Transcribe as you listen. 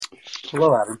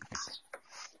Hello, Adam.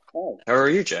 How are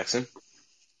you, Jackson?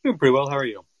 Doing pretty well. How are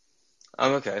you?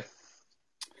 I'm okay.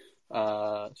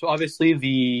 So obviously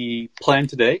the plan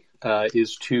today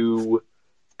is to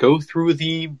go through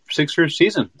the Sixers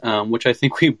season, which I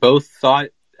think we both thought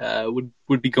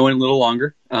would be going a little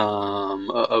longer,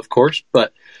 of course.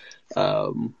 But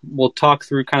we'll talk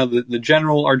through kind of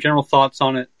our general thoughts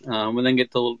on it, and then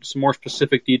get to some more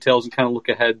specific details and kind of look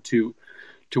ahead to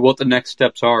what the next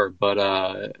steps are.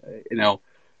 But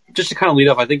just to kind of lead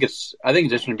off, I think it's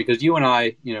interesting because you and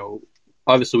I,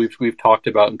 obviously we've talked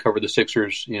about and covered the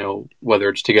Sixers, whether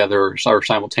it's together or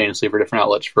simultaneously for different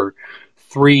outlets for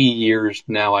 3 years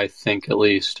now, I think at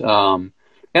least. And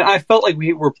I felt like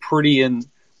we were pretty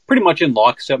much in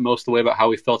lockstep most of the way about how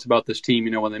we felt about this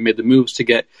team. When they made the moves to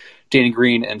get Danny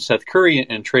Green and Seth Curry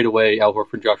and trade away Al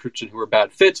Horford and Josh Richardson, who were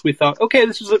bad fits, we thought, okay,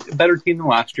 this is a better team than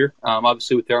last year.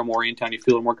 Obviously, with Daryl Morey in town, you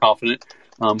feel more confident.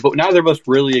 But neither of us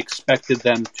really expected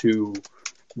them to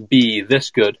be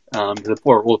this good.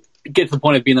 Or we'll get to the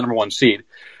point of being the number one seed.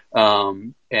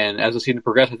 And as the season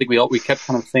progressed, I think we kept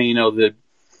kind of saying, the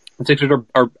Sixers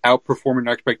are outperforming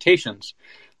our expectations.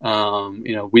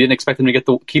 We didn't expect them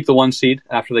to keep the one seed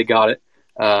after they got it.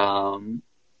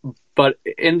 But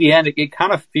in the end, it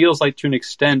kind of feels like to an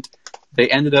extent they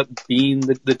ended up being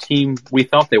the team we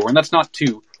thought they were. And that's not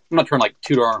I'm not trying to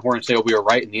toot our own horn and say, we were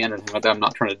right in the end or anything like that. I'm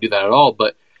not trying to do that at all.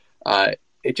 But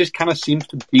it just kind of seems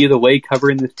to be the way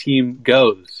covering this team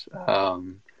goes.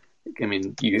 We're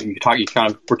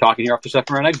talking here after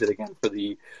second round exit again for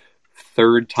the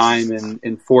third time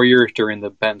in 4 years during the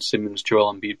Ben Simmons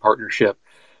Joel Embiid partnership.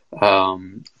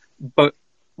 But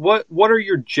what are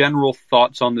your general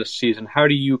thoughts on this season? How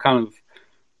do you kind of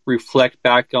reflect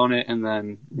back on it, and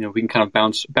then we can kind of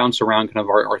bounce around kind of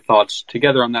our thoughts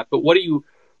together on that. But what do you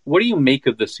make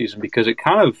of this season? Because it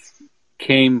kind of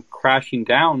came crashing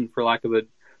down, for lack of a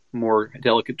more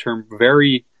delicate term,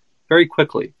 very, very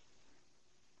quickly.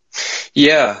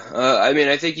 Yeah,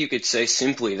 I think you could say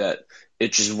simply that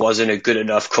it just wasn't a good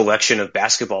enough collection of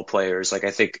basketball players.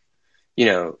 I think,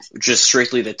 just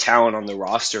strictly the talent on the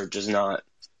roster does not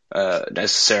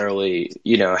necessarily,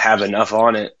 have enough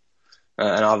on it.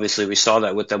 And obviously we saw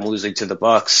that with them losing to the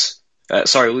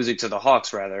losing to the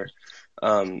Hawks, rather.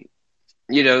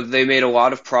 They made a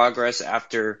lot of progress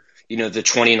after, the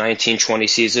 2019-20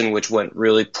 season, which went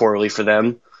really poorly for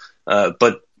them.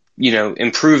 But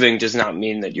improving does not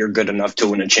mean that you're good enough to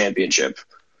win a championship.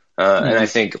 And I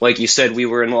think, like you said, we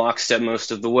were in lockstep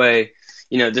most of the way.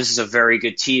 This is a very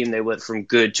good team. They went from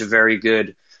good to very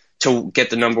good. To get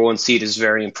the number one seed is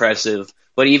very impressive.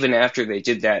 But even after they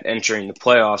did that, entering the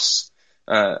playoffs,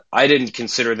 I didn't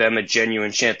consider them a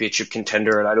genuine championship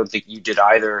contender, and I don't think you did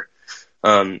either.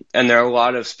 And there are a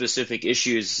lot of specific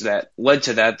issues that led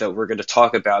to that we're going to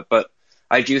talk about. But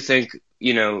I do think,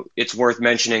 it's worth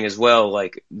mentioning as well,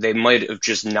 they might have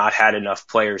just not had enough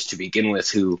players to begin with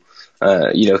who,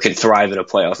 can thrive in a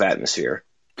playoff atmosphere.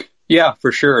 Yeah,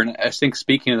 for sure. And I think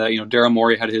speaking of that, Daryl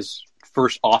Morey had his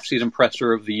first off-season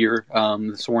presser of the year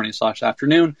this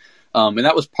morning/afternoon. And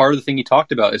that was part of the thing he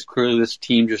talked about, is clearly this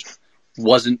team just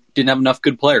didn't have enough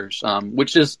good players,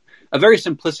 which is a very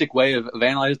simplistic way of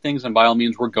analyzing things. And by all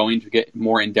means, we're going to get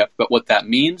more in depth about what that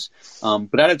means.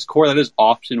 But at its core, that is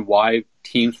often why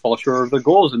teams fall short of their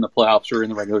goals in the playoffs or in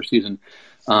the regular season.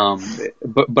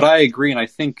 But I agree. And I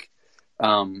think,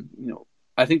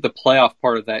 I think the playoff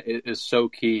part of that is so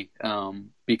key,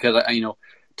 because,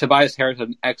 Tobias Harris had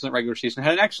an excellent regular season,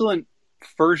 had an excellent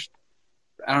first,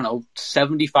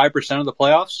 75% of the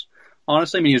playoffs.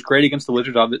 Honestly, he was great against the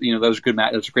Wizards. That was a good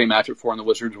match. That was a great matchup for him. The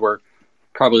Wizards were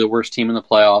probably the worst team in the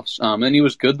playoffs. And he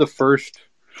was good the first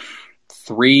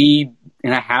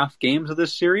 3.5 games of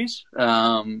this series.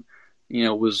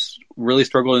 Was really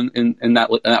struggling in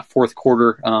that fourth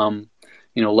quarter.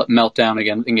 Meltdown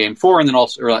again in Game 4, and then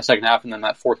also that second half, and then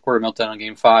that fourth quarter meltdown in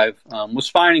Game 5 was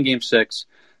fine in Game 6,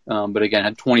 but again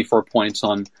had 24 points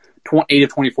on 8 of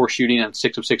 24 shooting and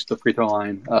 6 of 6 at the free throw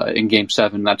line in Game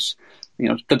 7. That's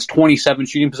 27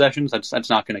 shooting possessions. That's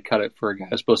not going to cut it for a guy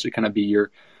who's supposed to kind of be your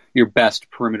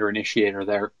best perimeter initiator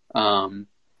there.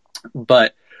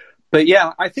 But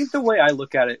yeah, I think the way I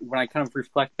look at it when I kind of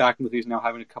reflect back into these now,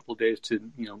 having a couple of days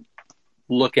to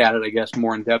look at it, I guess,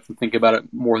 more in depth and think about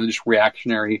it more than just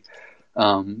reactionary,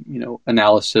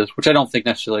 analysis, which I don't think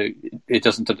necessarily it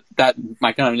doesn't. That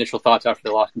my kind of initial thoughts after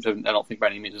they lost, I don't think by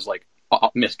any means is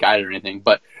misguided or anything,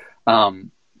 but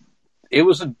it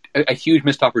was a huge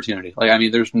missed opportunity.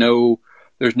 There's no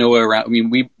way around.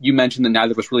 You mentioned that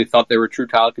neither of us really thought they were a true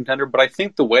title contender, but I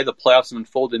think the way the playoffs have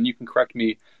unfolded, and you can correct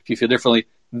me if you feel differently,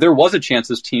 there was a chance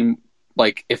this team,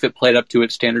 if it played up to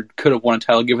its standard, could have won a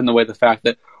title, given the fact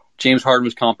that James Harden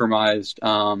was compromised.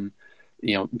 Kyrie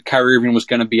Irving was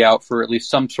going to be out for at least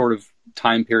some sort of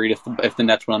time period if the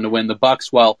Nets went on to win. The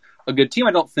Bucks, while a good team,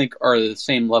 I don't think are the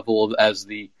same level as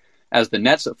the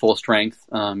Nets at full strength.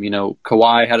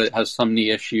 Kawhi has some knee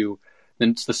issue.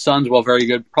 Then the Suns, while very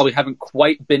good, probably haven't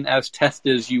quite been as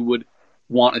tested as you would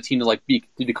want a team to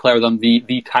declare them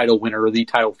the title winner or the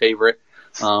title favorite.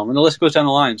 And the list goes down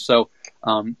the line. So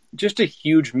just a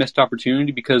huge missed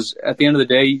opportunity because at the end of the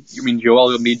day,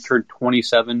 Joel Embiid turned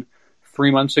 27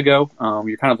 3 months ago.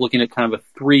 You're kind of looking at kind of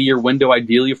a 3-year window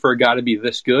ideally for a guy to be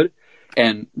this good.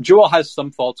 And Joel has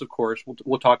some faults, of course.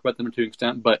 We'll talk about them to an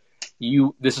extent, but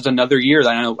this is another year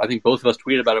that I think both of us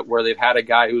tweeted about it, where they've had a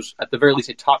guy who's at the very least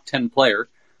a top 10 player,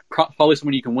 probably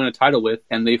someone you can win a title with,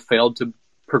 and they failed to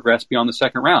progress beyond the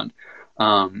second round.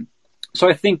 So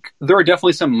I think there are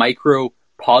definitely some micro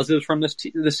positives from this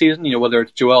season, whether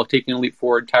it's Joel taking a leap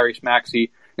forward, Tyrese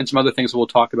Maxey, and some other things that we'll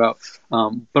talk about.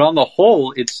 But on the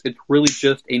whole, it's really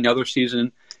just another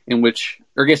season in which,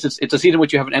 or I guess it's a season in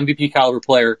which you have an MVP caliber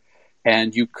player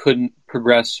and you couldn't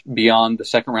progress beyond the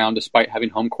second round despite having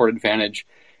home court advantage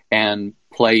and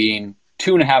playing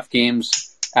 2.5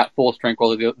 games at full strength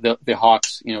while the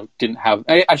Hawks, didn't have,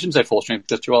 I shouldn't say full strength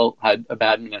because Joel had a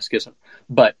bad meniscus,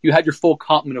 but you had your full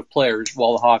complement of players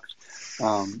while the Hawks,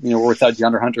 were without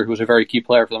DeAndre Hunter, who was a very key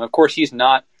player for them. Of course, he's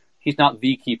not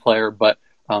the key player, but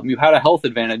you had a health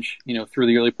advantage, through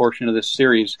the early portion of this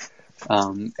series,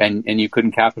 and you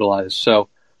couldn't capitalize. So,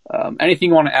 anything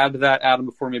you want to add to that, Adam,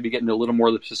 before maybe getting into a little more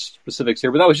of the specifics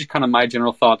here? But that was just kind of my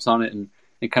general thoughts on it and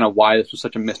kind of why this was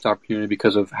such a missed opportunity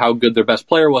because of how good their best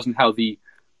player was and how the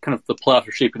playoffs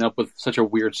are shaping up with such a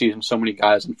weird season. So many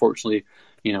guys, unfortunately,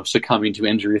 succumbing to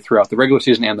injury throughout the regular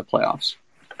season and the playoffs.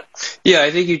 Yeah,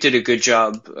 I think you did a good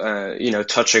job,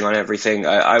 touching on everything.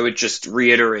 I would just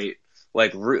reiterate,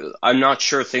 I'm not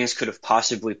sure things could have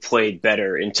possibly played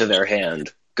better into their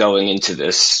hand going into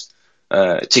this.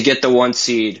 To get the 1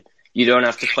 seed, you don't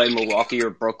have to play Milwaukee or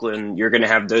Brooklyn. You're going to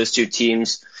have those two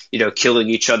teams, killing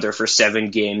each other for 7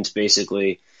 games,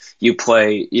 basically. You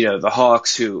play, the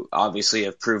Hawks, who obviously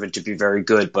have proven to be very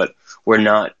good, but we're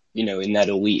not, in that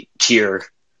elite tier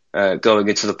going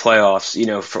into the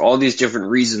playoffs, for all these different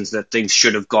reasons that things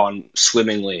should have gone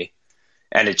swimmingly,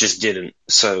 and it just didn't.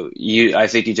 So I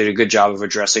think you did a good job of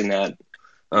addressing that.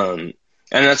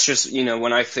 And that's just,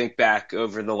 when I think back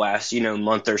over the last,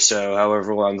 month or so,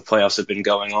 however long the playoffs have been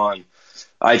going on,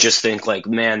 I just think,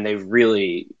 man, they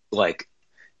really,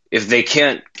 if they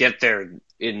can't get there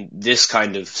in this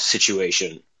kind of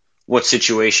situation, what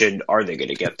situation are they going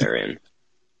to get there in?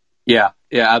 Yeah,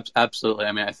 absolutely.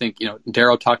 I mean, I think,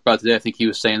 Daryl talked about today, I think he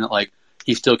was saying that,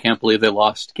 he still can't believe they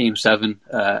lost Game 7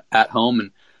 at home.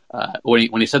 And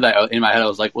when he said that, in my head, I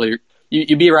was like, well,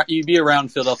 you be around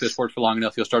Philadelphia sports for long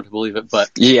enough, you'll start to believe it.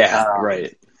 But yeah,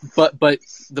 right. But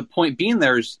the point being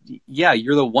there is,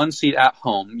 you're the 1 seed at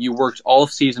home. You worked all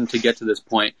season to get to this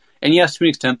point. And yes, to an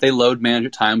extent, they load manage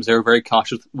at times. They were very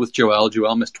cautious with Joel.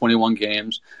 Joel missed 21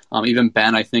 games. Even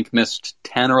Ben, I think, missed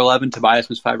 10 or 11. Tobias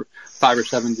missed 5 or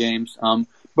 7 games.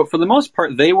 But for the most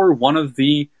part, they were one of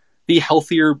the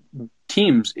healthier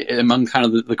teams among kind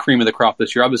of the cream of the crop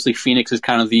this year. Obviously, Phoenix is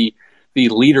kind of the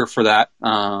leader for that.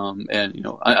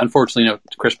 Unfortunately,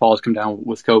 Chris Paul has come down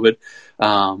with COVID,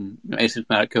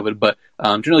 asymptomatic COVID. But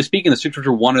generally speaking, the Sixers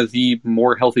were one of the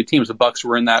more healthy teams. The Bucks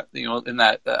were in that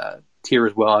tier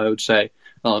as well, I would say,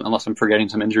 unless I'm forgetting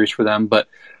some injuries for them. But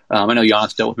I know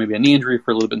Giannis dealt with maybe a knee injury for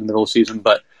a little bit in the middle of the season.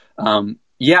 But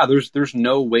there's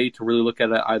no way to really look at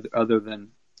it other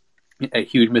than a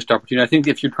huge missed opportunity. I think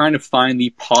if you're trying to find the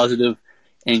positive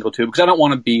angle to it, because I don't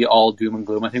want to be all doom and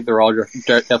gloom. I think there are all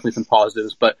definitely some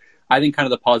positives, but I think kind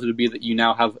of the positive would be that you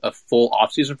now have a full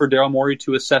offseason for Daryl Morey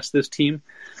to assess this team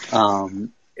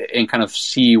and kind of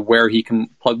see where he can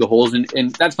plug the holes.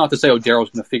 And that's not to say, Daryl's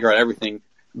going to figure out everything.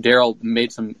 Daryl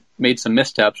made some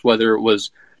missteps, whether it was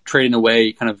trading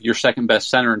away kind of your second best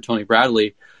center in Tony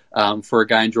Bradley for a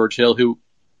guy in George Hill who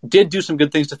did do some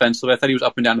good things defensively. I thought he was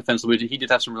up and down defensively. He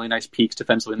did have some really nice peaks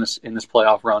defensively in this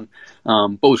playoff run,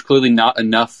 but was clearly not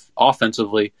enough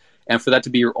offensively. And for that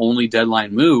to be your only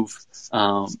deadline move,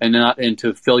 and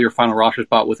to fill your final roster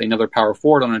spot with another power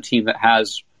forward on a team that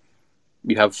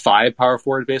you have 5 power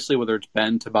forwards basically, whether it's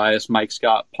Ben, Tobias, Mike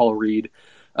Scott, Paul Reed,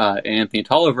 and Anthony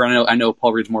Tolliver. I know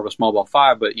Paul Reed's more of a small ball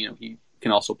 5, but he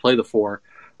can also play the 4.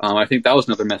 I think that was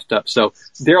another messed up. So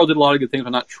Daryl did a lot of good things.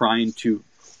 I'm not trying to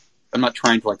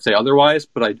say otherwise,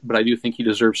 but I do think he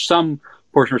deserves some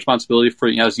portion of responsibility for,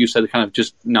 as you said, kind of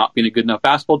just not being a good enough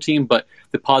basketball team. But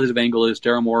the positive angle is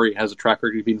Daryl Morey has a track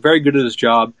record of being very good at his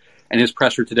job, and his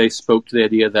presser today spoke to the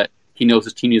idea that he knows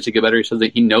his team needs to get better. He said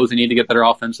that he knows they need to get better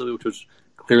offensively, which was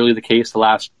clearly the case the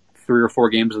last 3 or 4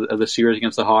 games of the series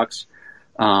against the Hawks.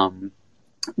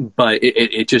 But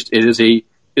it is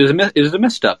a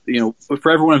misstep,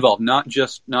 for everyone involved, not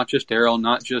just Daryl,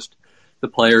 not just the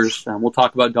players. We'll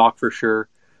talk about Doc for sure.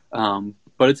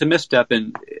 But it's a misstep,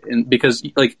 and because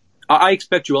I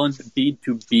expect Joel Embiid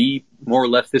to be more or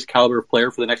less this caliber of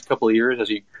player for the next couple of years. As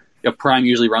prime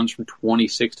usually runs from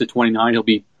 26 to 29, he'll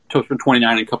be from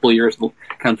 29 in a couple of years, kind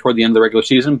of toward the end of the regular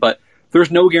season. But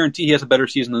there's no guarantee he has a better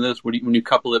season than this when you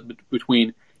couple it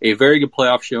between a very good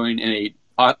playoff showing and a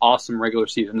awesome regular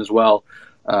season as well.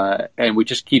 And we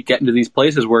just keep getting to these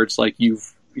places where it's like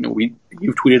you've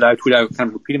tweeted, I've kind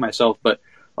of repeating myself, but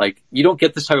you don't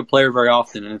get this type of player very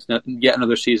often, and it's yet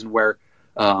another season where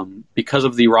because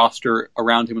of the roster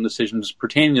around him and decisions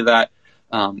pertaining to that,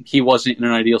 he wasn't in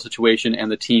an ideal situation,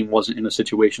 and the team wasn't in a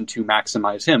situation to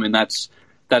maximize him, and that's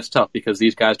tough because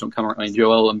these guys don't come around. I mean,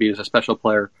 Joel Embiid is a special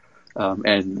player,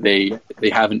 and they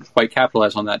haven't quite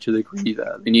capitalized on that to the degree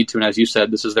that they need to. And as you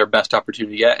said, this is their best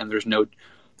opportunity yet, and there's no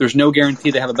guarantee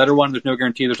they have a better one. There's no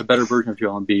guarantee there's a better version of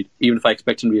Joel Embiid, even if I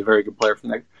expect him to be a very good player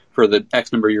for the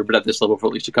X number of years, but at this level for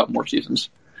at least a couple more seasons.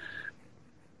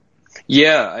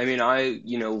 Yeah, I mean,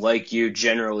 like you,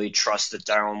 generally trust that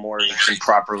Daryl Morey can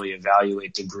properly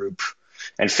evaluate the group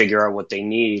and figure out what they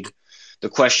need. The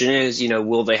question is,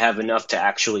 will they have enough to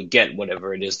actually get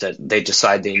whatever it is that they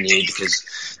decide they need?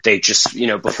 Because they just,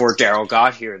 before Daryl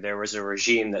got here, there was a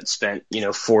regime that spent,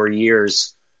 4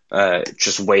 years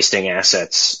just wasting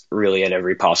assets really at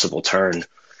every possible turn.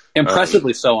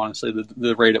 Impressively so, honestly,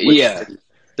 the rate at which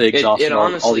they exhausted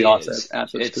all the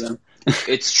assets to them.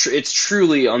 It's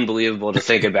truly unbelievable to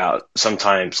think about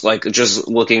sometimes, just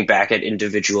looking back at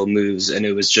individual moves, and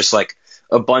it was just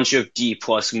a bunch of D+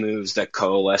 moves that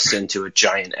coalesced into a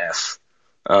giant F.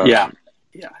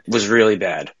 Was really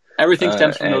bad. Everything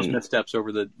stems from those missteps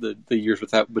over the years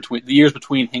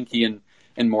between Hinkie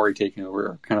and Morey taking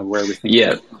over, kind of where everything.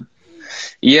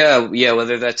 Yeah.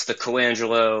 Whether that's the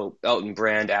Colangelo, Elton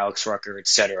Brand, Alex Rucker,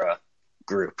 etc.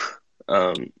 group.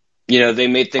 They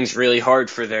made things really hard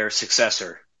for their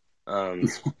successor.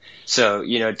 So,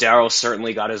 Daryl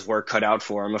certainly got his work cut out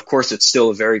for him. Of course, it's still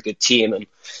a very good team, and,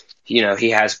 he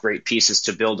has great pieces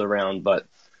to build around, but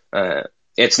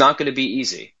it's not going to be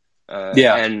easy.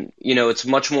 And, it's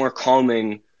much more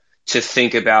calming to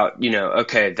think about,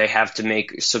 okay, they have to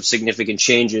make some significant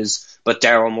changes, but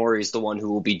Daryl Morey is the one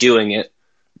who will be doing it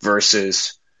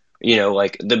versus,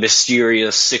 the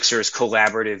mysterious Sixers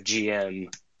collaborative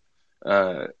GM,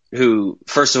 who,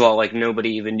 first of all,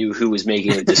 nobody even knew who was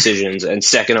making the decisions, and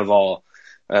second of all,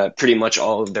 pretty much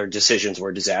all of their decisions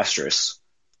were disastrous.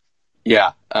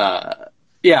 Yeah,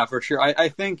 for sure. I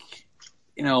think,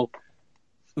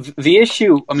 the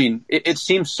issue, I mean, it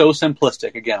seems so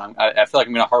simplistic. Again, I feel like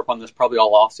I'm going to harp on this probably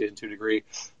all offseason to a degree,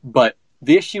 but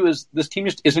the issue is this team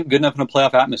just isn't good enough in a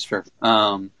playoff atmosphere.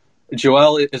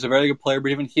 Joel is a very good player,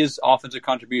 but even his offensive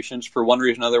contributions, for one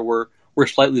reason or another, were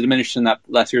slightly diminished in that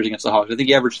last series against the Hawks. I think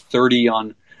he averaged 30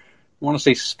 on, I want to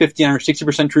say 59 or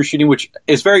 60% true shooting, which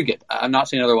is very good. I'm not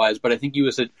saying otherwise, but I think he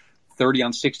was at 30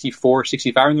 on 64,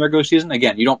 65 in the regular season.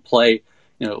 Again, you don't play,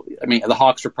 the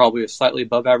Hawks are probably a slightly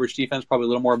above average defense, probably a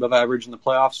little more above average in the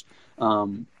playoffs.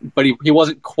 But he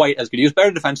wasn't quite as good. He was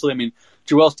better defensively. I mean,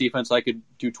 Joel's defense, I could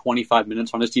do 25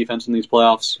 minutes on his defense in these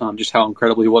playoffs, just how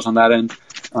incredible he was on that end.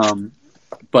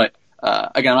 But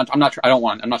again, I'm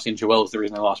not saying Joel is the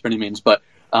reason they lost by any means, but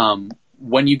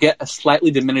when you get a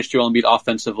slightly diminished Joel Embiid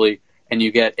offensively, and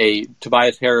you get a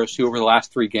Tobias Harris who over the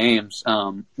last 3 games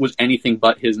was anything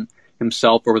but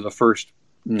himself over the first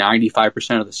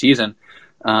 95% of the season,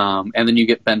 and then you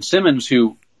get Ben Simmons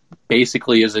who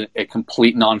basically is a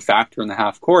complete non-factor in the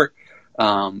half court,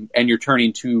 and you're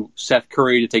turning to Seth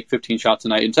Curry to take 15 shots a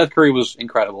night, and Seth Curry was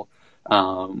incredible.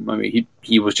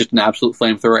 He was just an absolute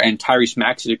flamethrower, and Tyrese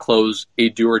Maxey to close a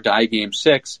do-or-die game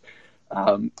 6.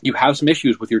 You have some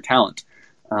issues with your talent,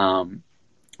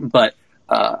 but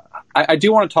I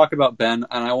do want to talk about Ben,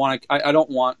 and I don't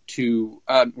want to.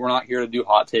 We're not here to do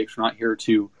hot takes. We're not here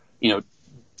to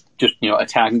just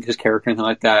attacking his character or anything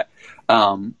like that.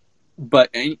 But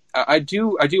I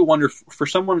do wonder for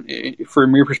someone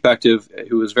from your perspective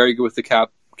who is very good with the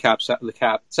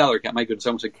salary cap. My goodness, I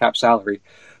almost said cap salary.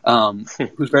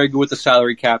 Who's very good with the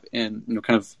salary cap and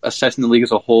kind of assessing the league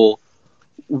as a whole.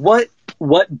 What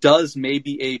does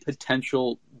maybe a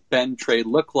potential Ben trade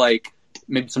look like?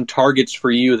 Maybe some targets for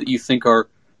you that you think are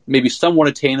maybe somewhat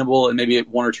attainable, and maybe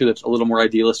 1 or 2 that's a little more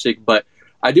idealistic. But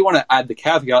I do want to add the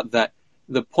caveat that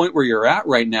the point where you're at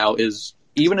right now is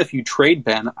even if you trade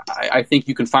Ben, I think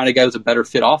you can find a guy who's a better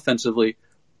fit offensively,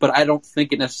 but I don't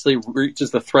think it necessarily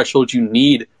reaches the threshold you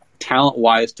need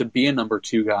talent-wise to be a number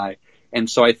 2 guy. And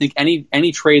so I think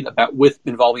any trade with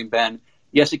involving Ben,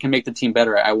 yes, it can make the team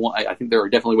better. I think there are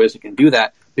definitely ways it can do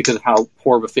that because of how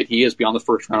poor of a fit he is beyond the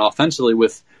first round offensively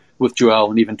with Joel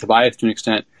and even Tobias to an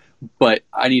extent. But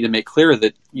I need to make clear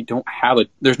that you don't have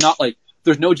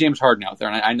there's no James Harden out there.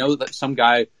 And I know that some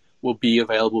guy will be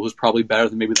available who's probably better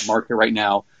than maybe the market right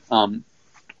now.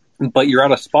 But you're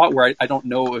at a spot where I don't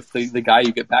know if the guy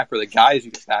you get back or the guys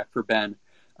you get back for Ben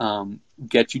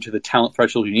get you to the talent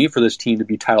threshold you need for this team to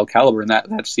be title caliber, and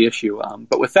that's the issue.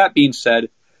 But with that being said,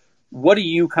 what do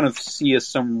you kind of see as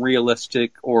some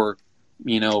realistic or,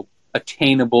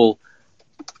 attainable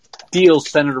deals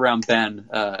centered around Ben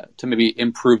to maybe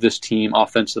improve this team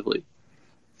offensively?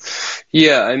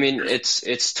 Yeah, I mean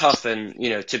it's tough, and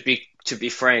to be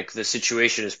frank, the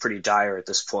situation is pretty dire at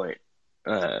this point,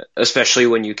 especially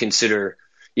when you consider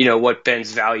what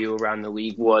Ben's value around the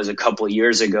league was a couple of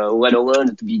years ago, let alone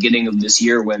at the beginning of this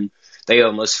year when they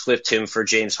almost flipped him for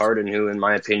James Harden, who in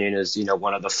my opinion is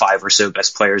one of the 5 or so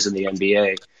best players in the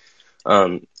NBA.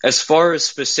 As far as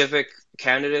specific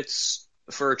candidates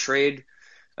for a trade,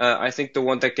 I think the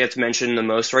one that gets mentioned the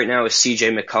most right now is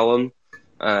CJ McCollum.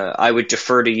 I would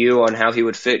defer to you on how he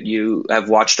would fit. You have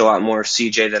watched a lot more of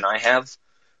CJ than I have.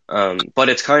 But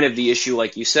it's kind of the issue,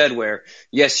 like you said, where,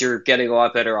 yes, you're getting a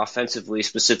lot better offensively,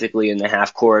 specifically in the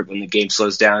half court when the game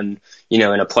slows down, in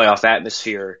a playoff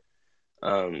atmosphere.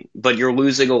 But you're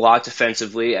losing a lot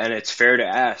defensively, and it's fair to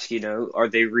ask, are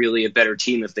they really a better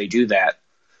team if they do that?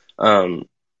 And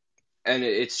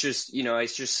it's just, I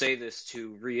just say this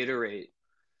to reiterate,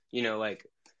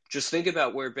 just think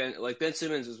about where Ben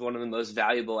Simmons is one of the most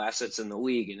valuable assets in the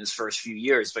league in his first few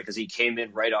years because he came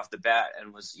in right off the bat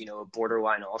and was, a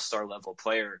borderline all-star level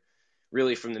player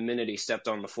really from the minute he stepped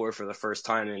on the floor for the first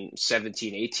time in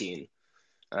 17, 18.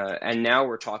 And now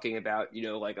we're talking about,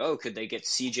 could they get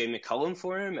CJ McCollum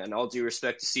for him? And all due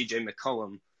respect to CJ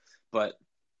McCollum, but,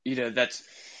 that's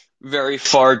very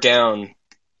far down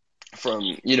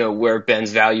from, where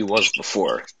Ben's value was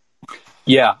before.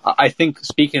 Yeah, I think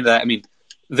speaking of that, I mean,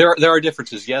 there are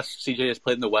differences. Yes, CJ has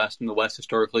played in the West, and the West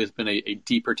historically has been a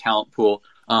deeper talent pool.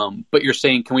 But you're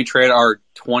saying, can we trade our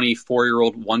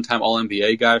 24-year-old one-time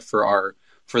All-NBA guy for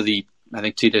I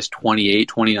think CJ's 28,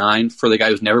 29, for the guy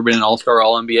who's never been an All-Star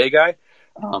All-NBA guy?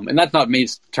 And that's not me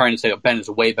trying to say that Ben is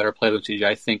a way better player than CJ.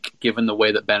 I think given the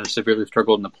way that Ben has severely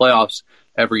struggled in the playoffs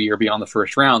every year beyond the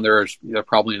first round, they're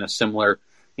probably in a similar,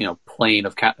 plane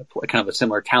of kind of a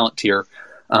similar talent tier.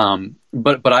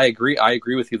 But I agree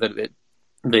with you that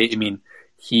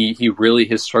he really,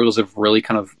 his struggles have really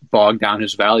kind of bogged down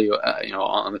his value,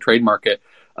 on the trade market.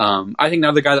 I think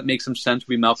another guy that makes some sense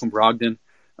would be Malcolm Brogdon.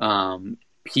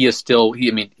 He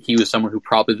was someone who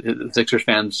probably the Sixers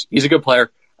fans, he's a good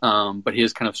player, but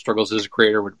his kind of struggles as a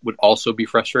creator would also be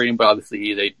frustrating. But obviously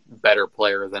he's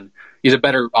a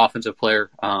better offensive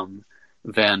player,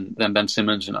 than Ben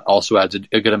Simmons, and also adds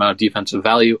a good amount of defensive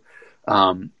value.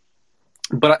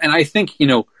 But I think,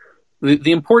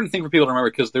 the important thing for people to remember,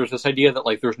 because there's this idea that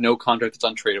there's no contract that's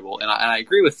untradeable, and I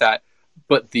agree with that.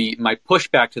 But my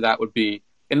pushback to that would be,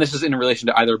 and this is in relation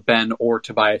to either Ben or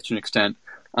Tobias to an extent.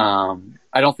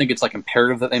 I don't think it's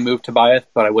imperative that they move Tobias,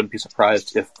 but I wouldn't be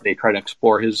surprised if they try to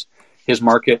explore his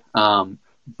market.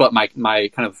 But my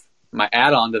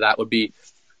add-on to that would be,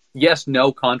 yes,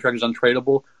 no contract is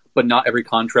untradeable, but not every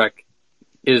contract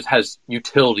has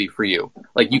utility for you.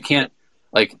 You can't.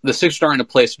 The Sixers aren't in a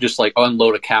place to just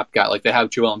unload a cap guy. They have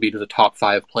Joel Embiid as a top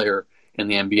 5 player in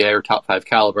the NBA or top 5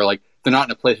 caliber. They're not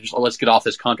in a place to just, let's get off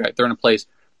this contract. They're in a place,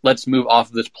 let's move off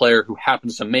of this player who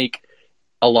happens to make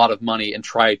a lot of money and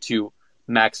try to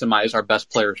maximize our best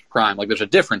player's prime. There's a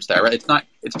difference there, right?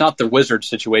 It's not the Wizards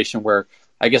situation where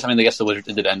I guess the Wizards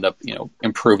did end up,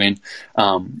 improving.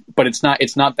 But it's not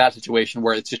that situation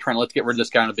where it's just trying to, let's get rid of this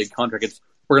guy on a big contract.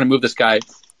 We're going to move this guy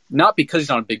not because he's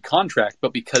on a big contract,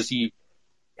 but because he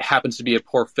happens to be a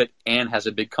poor fit and has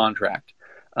a big contract,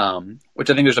 which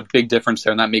I think there's a big difference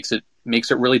there, and that makes it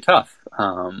really tough.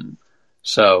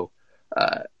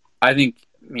 I think,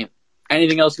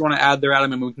 anything else you want to add there,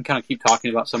 Adam? We can kind of keep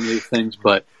talking about some of these things,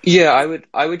 but yeah,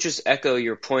 I would just echo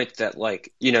your point that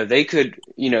they could,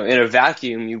 in a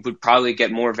vacuum, you would probably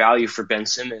get more value for Ben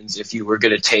Simmons if you were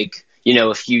going to take,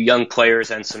 a few young players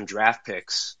and some draft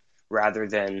picks rather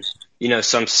than,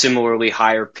 some similarly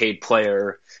higher paid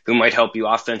player who might help you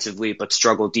offensively but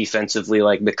struggle defensively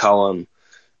like McCollum.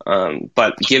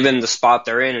 But given the spot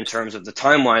they're in terms of the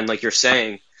timeline, like you're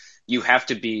saying, you have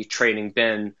to be trading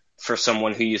Ben for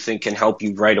someone who you think can help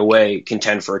you right away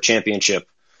contend for a championship.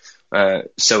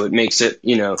 So it makes it,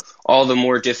 all the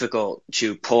more difficult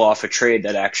to pull off a trade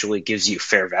that actually gives you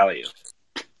fair value.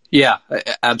 Yeah,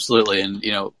 absolutely. And,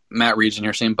 Matt Reed's in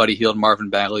here saying Buddy Hield, Marvin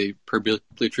Bagley, per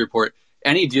Bleacher Report.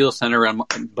 Any deal centered around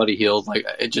Buddy Hield,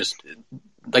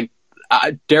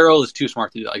 Daryl is too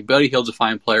smart to do. Like, Buddy Hield's a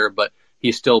fine player, but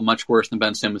he's still much worse than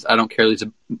Ben Simmons. I don't care. He's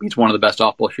one of the best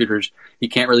off-ball shooters. He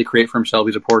can't really create for himself.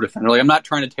 He's a poor defender. Like, I'm not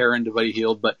trying to tear into Buddy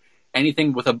Hield, but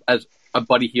anything with a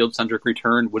Buddy Hield-centric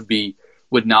return would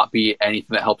not be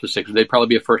anything that helps the Sixers. They'd probably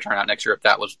be a first-round out next year if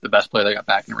that was the best player they got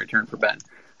back in return for Ben.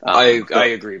 I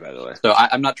agree, by the way. So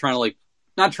I'm not trying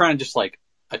to just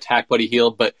attack Buddy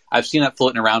Hield, but I've seen that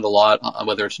floating around a lot,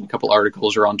 whether it's in a couple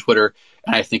articles or on Twitter,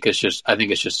 and I think it's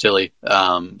just silly.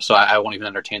 So I won't even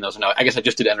entertain those. No, I guess I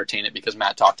just did entertain it because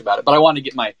Matt talked about it, but I wanted to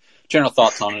get my general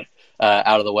thoughts on it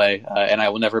out of the way. And I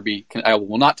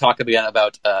will not talk again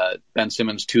about Ben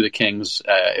Simmons to the Kings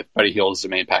if Buddy Hield is the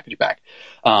main package back.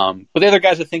 But the other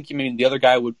guys, I think, the other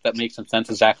guy that makes some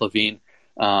sense is Zach LaVine.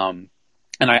 And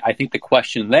I think the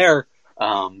question there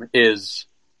is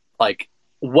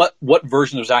what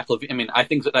version of Zach LaVine? I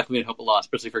think Zach LaVine help a lot,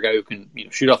 especially for a guy who can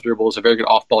shoot off dribbles, a very good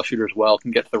off-ball shooter as well,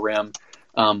 can get to the rim.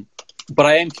 But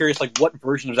I am curious, what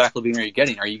version of Zach LaVine are you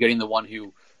getting? Are you getting the one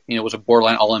who was a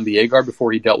borderline All-NBA guard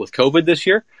before he dealt with COVID this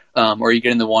year, or are you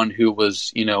getting the one who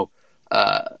was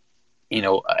a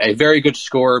very good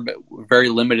scorer but very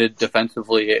limited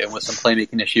defensively and with some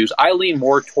playmaking issues? I lean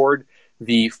more toward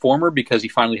the former because he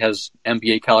finally has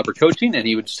NBA caliber coaching, and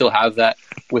he would still have that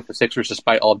with the Sixers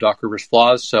despite all of Doc Rivers'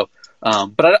 flaws. So,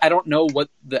 but I don't know what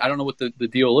the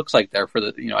deal looks like there for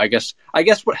the. I guess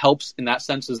what helps in that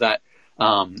sense is that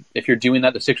if you're doing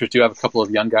that, the Sixers do have a couple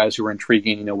of young guys who are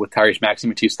intriguing. With Tyrese Maxey,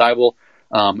 Matisse Thybulle,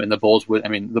 and the Bulls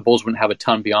wouldn't have a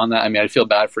ton beyond that. I'd feel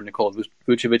bad for Nikola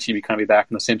Vucevic. He'd be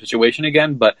back in the same situation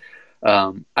again, but.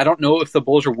 I don't know if the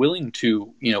Bulls are willing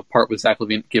to, part with Zach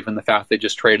LaVine, given the fact they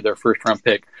just traded their first round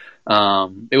pick.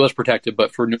 It was protected,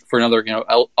 but for another,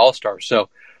 all-star. So,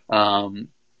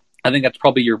 I think that's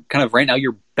probably your right now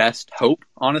your best hope,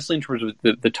 honestly, in terms of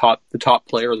the top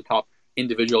player or the top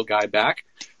individual guy back.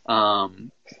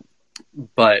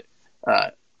 But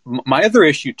my other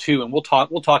issue too, and we'll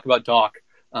talk about Doc.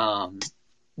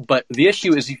 But the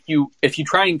issue is if you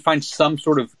try and find some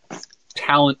sort of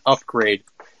talent upgrade,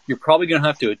 you're probably going to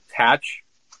have to attach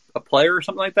a player or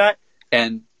something like that.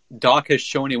 And Doc has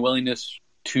shown a willingness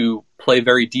to play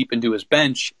very deep into his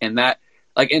bench, and that,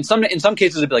 in some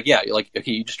cases, it'd be okay,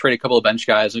 you just trade a couple of bench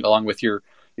guys along with your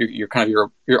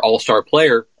all-star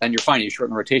player, and you're fine. You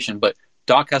shorten the rotation, but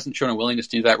Doc hasn't shown a willingness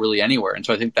to do that really anywhere, and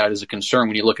so I think that is a concern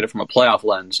when you look at it from a playoff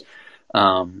lens.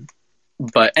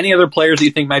 But any other players that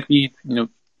you think might be,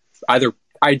 either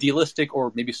idealistic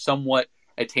or maybe somewhat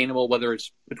attainable, whether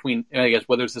it's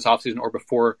whether it's this offseason or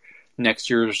before next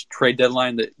year's trade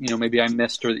deadline that maybe I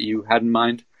missed or that you had in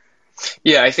mind?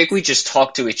 Yeah, I think we just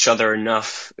talked to each other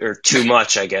enough, or too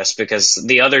much, I guess, because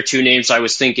the other two names I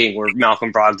was thinking were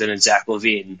Malcolm Brogdon and Zach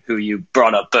LaVine, who you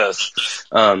brought up both.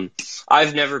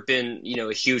 I've never been,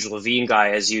 a huge LaVine guy,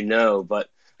 as you know, but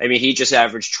he just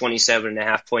averaged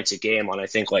 27.5 points a game on, I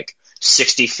think,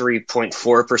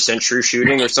 63.4% true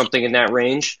shooting or something in that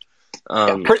range.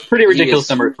 Pretty ridiculous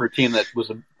number for a team that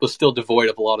was still devoid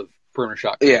of a lot of perimeter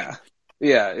shot. Yeah.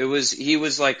 He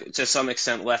was to some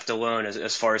extent left alone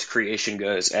as far as creation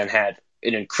goes, and had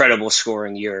an incredible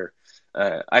scoring year.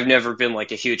 I've never been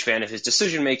a huge fan of his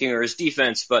decision making or his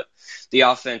defense, but the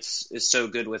offense is so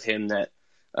good with him that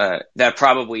that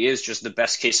probably is just the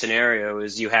best case scenario.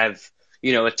 Is you have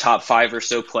a top 5 or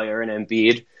so player in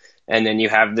Embiid, and then you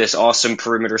have this awesome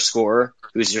perimeter scorer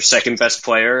who's your second best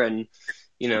player, and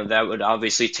that would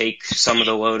obviously take some of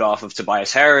the load off of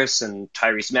Tobias Harris and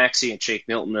Tyrese Maxey and Shake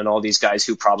Milton and all these guys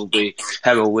who probably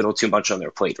have a little too much on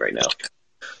their plate right now.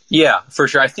 Yeah, for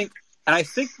sure. I think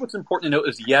what's important to note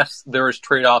is, yes, there is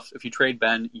trade-offs. If you trade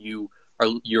Ben, you're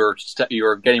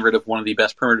getting rid of one of the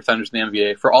best perimeter defenders in the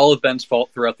NBA. For all of Ben's fault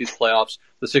throughout these playoffs,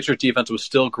 the Sixers defense was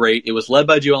still great. It was led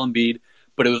by Joel Embiid,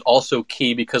 but it was also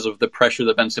key because of the pressure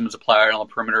that Ben Simmons applied on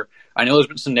the perimeter. I know there's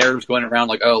been some narratives going around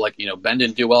Ben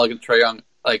didn't do well against Trae Young.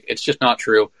 It's just not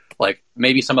true.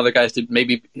 Maybe some other guys did.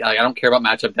 Maybe I don't care about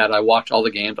matchup data. I watched all the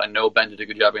games. I know Ben did a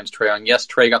good job against Trae Young. Yes,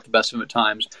 Trae got the best of him at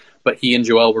times, but he and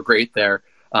Joel were great there.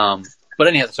 But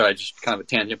anyhow, sorry, just kind of a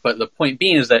tangent. But the point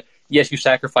being is that, yes, you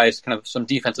sacrifice kind of some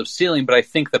defensive ceiling, but I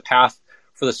think the path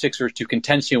for the Sixers to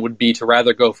contention would be to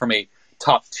rather go from a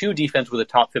top 2 defense with a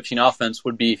top 15 offense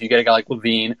would be if you get a guy like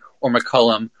LaVine or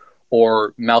McCollum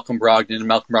or Malcolm Brogdon. And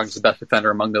Malcolm Brogdon's the best defender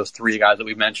among those 3 guys that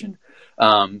we mentioned.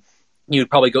 You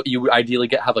would ideally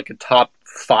have a top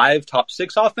 5, top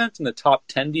 6 offense and the top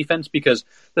 10 defense, because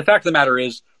the fact of the matter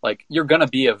is, you're going to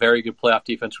be a very good playoff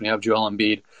defense when you have Joel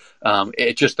Embiid.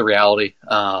 It's just the reality.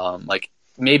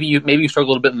 maybe you struggle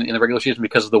a little bit in the regular season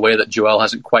because of the way that Joel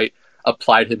hasn't quite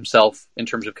applied himself in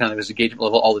terms of kind of his engagement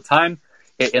level all the time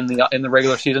in the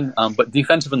regular season. But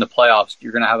defensive in the playoffs,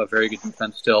 you're going to have a very good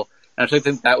defense still, and I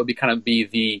think that would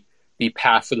be the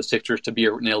path for the Sixers to be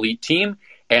an elite team,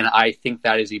 and I think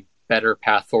that is a better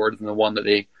path forward than the one that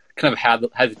they kind of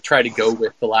had tried to go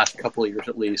with the last couple of years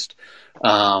at least,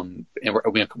 and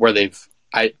where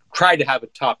I tried to have a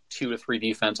top 2 to 3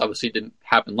 defense. Obviously, it didn't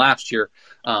happen last year,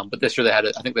 but this year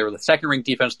I think they were the second-ranked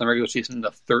defense in the regular season,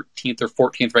 the 13th or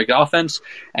 14th ranked offense,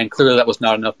 and clearly that was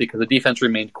not enough because the defense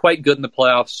remained quite good in the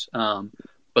playoffs,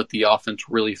 but the offense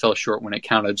really fell short when it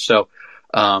counted. So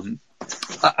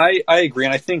I agree,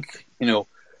 and I think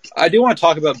I do want to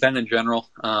talk about Ben in general,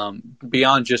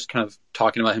 beyond just kind of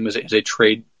talking about him as a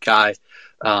trade guy,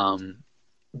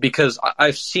 because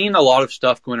I've seen a lot of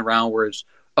stuff going around where it's,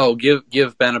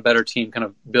 give Ben a better team, kind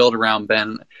of build around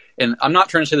Ben. And I'm not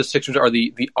trying to say the Sixers are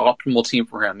the optimal team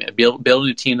for him.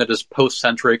 Building a team that is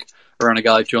post-centric around a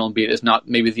guy like Joel Embiid is not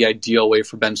maybe the ideal way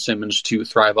for Ben Simmons to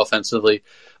thrive offensively.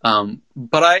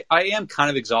 But I am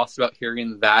kind of exhausted about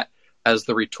hearing that as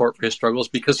the retort for his struggles,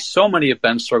 because so many of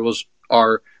Ben's struggles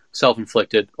are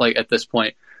self-inflicted, like at this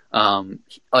point.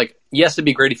 Yes, it'd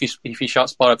be great if he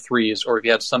shot spot-up threes, or if he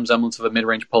had some semblance of a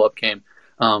mid-range pull-up game.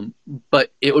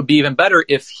 But it would be even better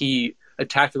if he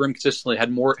attacked the rim consistently,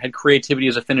 had creativity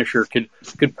as a finisher, could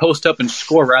post up and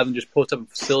score rather than just post up and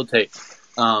facilitate.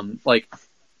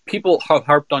 People have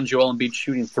harped on Joel Embiid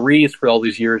shooting threes for all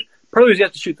these years. Part of the reason he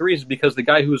has to shoot threes is because the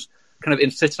guy who's kind of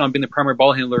insistent on being the primary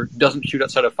ball handler doesn't shoot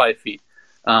outside of 5 feet.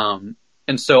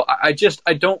 And so I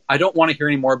don't want to hear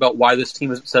any more about why this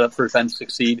team isn't set up for Ben to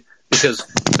succeed, because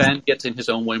Ben gets in his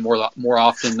own way more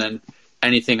often than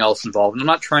anything else involved. And I'm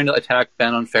not trying to attack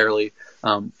Ben unfairly,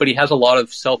 but he has a lot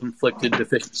of self-inflicted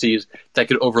deficiencies that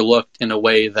get overlooked in a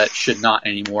way that should not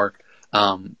anymore.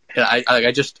 And I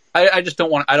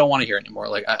don't want to hear it anymore.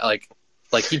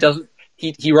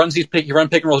 He runs pick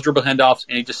and rolls, dribble handoffs,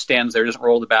 and he just stands there, doesn't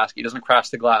roll the basket, he doesn't crash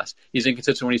the glass. He's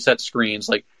inconsistent when he sets screens.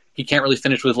 He can't really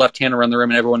finish with his left hand around the rim,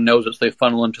 and everyone knows it, so they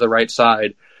funnel him to the right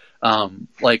side.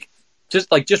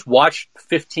 Just watch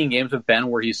 15 games of Ben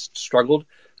where he's struggled,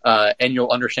 and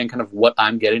you'll understand kind of what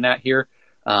I'm getting at here.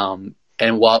 And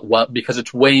because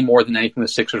it's way more than anything the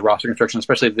Sixers roster construction,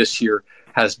 especially this year,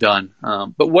 has done.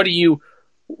 But what do you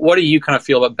kind of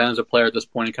feel about Ben as a player at this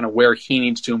point, and kind of where he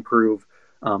needs to improve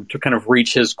to kind of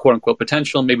reach his quote unquote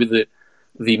potential, and maybe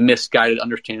the misguided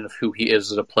understanding of who he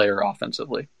is as a player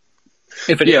offensively?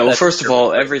 First of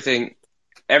all, everything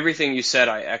you said,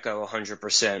 I echo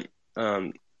 100%.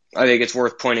 I think it's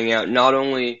worth pointing out, not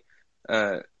only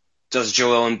does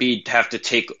Joel Embiid have to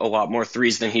take a lot more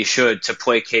threes than he should to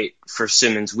placate for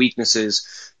Simmons'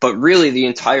 weaknesses, but really the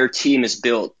entire team is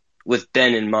built with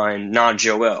Ben in mind, not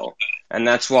Joel. And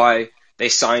that's why they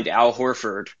signed Al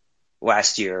Horford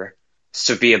last year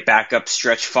to be a backup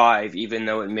stretch 5, even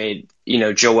though it made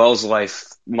Joel's life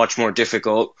much more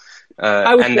difficult.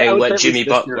 They let Jimmy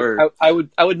Butler. I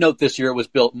would note this year it was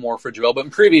built more for Joel, but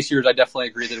in previous years I definitely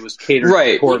agree that it was catered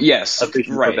toward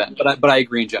for Ben. But I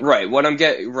agree in general. Right. What I'm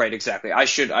getting right, exactly. I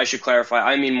should clarify.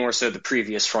 I mean more so the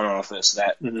previous front office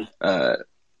that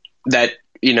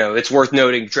it's worth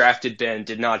noting drafted Ben,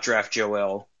 did not draft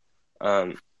Joel.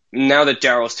 Now that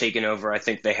Daryl's taken over, I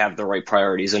think they have the right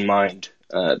priorities in mind,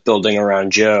 building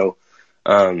around Joe.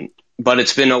 But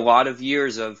it's been a lot of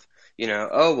years of,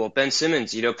 Ben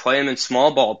Simmons, play him in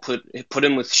small ball, put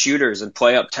him with shooters and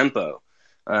play up tempo.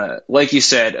 Like you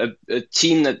said, a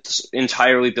team that's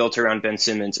entirely built around Ben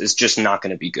Simmons is just not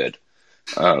going to be good.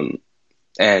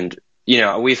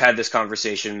 We've had this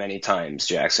conversation many times,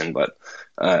 Jackson, but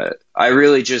I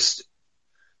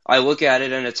look at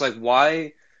it and it's like,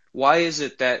 why is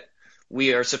it that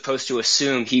we are supposed to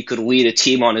assume he could lead a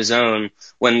team on his own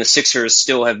when the Sixers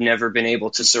still have never been able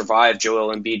to survive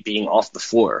Joel Embiid being off the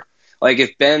floor?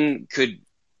 If Ben could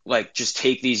just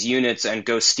take these units and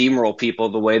go steamroll people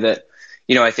the way that,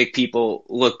 I think people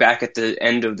look back at the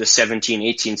end of the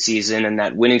 17-18 season and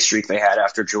that winning streak they had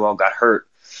after Joel got hurt.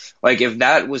 If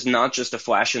that was not just a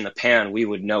flash in the pan, we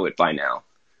would know it by now.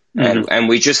 Mm-hmm. And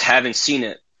we just haven't seen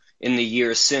it in the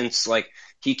years since.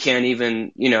 He can't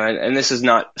even, and this is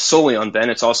not solely on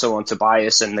Ben, it's also on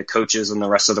Tobias and the coaches and the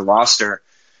rest of the roster.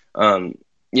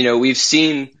 We've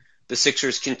seen the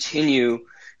Sixers continue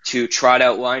to trot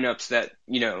out lineups that,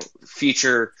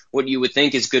 feature what you would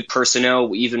think is good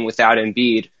personnel even without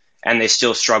Embiid, and they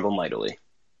still struggle mightily.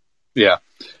 Yeah.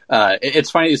 It's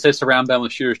funny you say surround Ben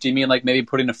with shooters. Do you mean maybe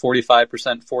putting a 45%,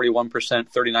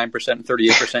 41%, 39%, and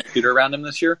 38% shooter around him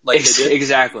this year?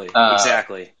 Exactly.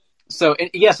 Exactly. So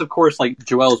yes, of course, like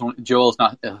Joel's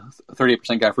not a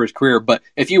 38% guy for his career, but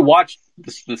if you watch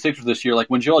the Sixers this year, like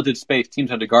when Joel did space, teams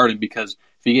had to guard him because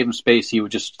if you gave him space, he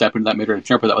would just step into that mid-range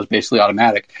jumper that was basically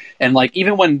automatic. And like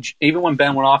even when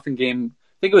Ben went off in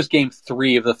I think it was game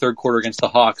 3 of the third quarter against the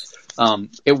Hawks,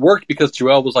 it worked because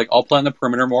Joel was like, I'll play on the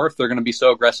perimeter more if they're going to be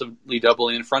so aggressively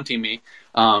doubling and fronting me.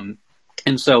 And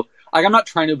so, like, I'm not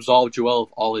trying to absolve Joel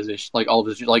of all his issues. Like,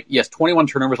 yes, 21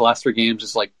 turnovers the last 3 games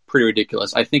is like pretty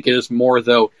ridiculous. I think it is more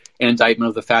though an indictment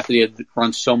of the fact that he had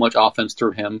run so much offense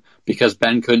through him because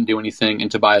Ben couldn't do anything and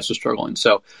Tobias was struggling.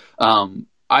 So,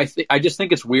 I just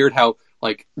think it's weird how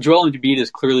like Joel Embiid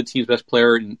is clearly the team's best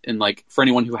player, and like for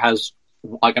anyone who has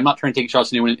like, I'm not trying to take shots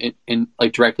at anyone in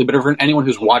like directly, but for anyone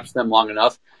who's watched them long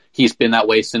enough, he's been that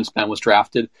way since Ben was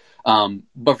drafted.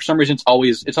 But for some reason,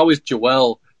 it's always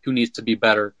Joel who needs to be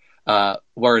better.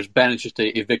 Whereas Ben is just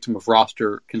a victim of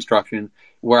roster construction,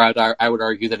 where I would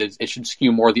argue that it should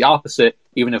skew more the opposite,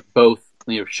 even if both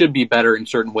should be better in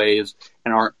certain ways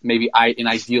and aren't maybe in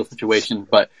ideal situations.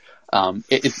 But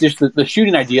it's just the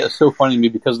shooting idea is so funny to me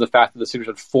because of the fact that the Sixers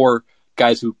had 4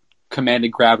 guys who commanded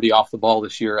gravity off the ball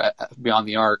this year beyond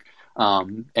the arc.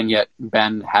 And yet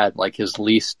Ben had like his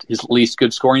least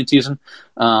good scoring season.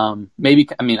 Maybe,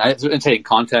 I mean, I didn't say in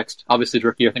context, obviously his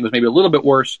rookie, I think was maybe a little bit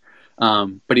worse.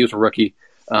 But he was a rookie.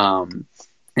 And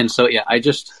so, yeah, I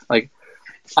don't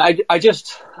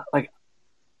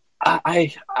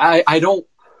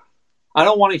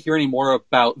want to hear any more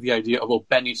about the idea of, well,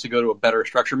 Ben needs to go to a better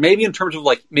structure. Maybe in terms of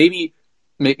like, maybe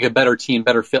make a better team,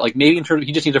 better fit. Like maybe in terms of,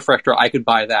 he just needs a fresh start. I could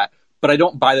buy that, but I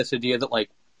don't buy this idea that like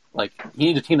he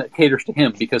needs a team that caters to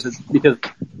him because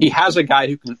he has a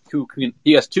guy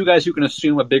he has 2 guys who can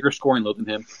assume a bigger scoring load than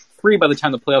him. 3 by the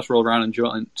time the playoffs roll around, and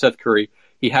Joel and Seth Curry.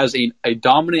 He has a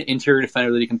dominant interior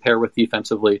defender that he can pair with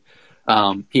defensively.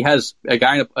 He has a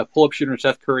guy, a pull-up shooter in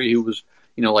Seth Curry, who was,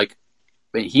 Seth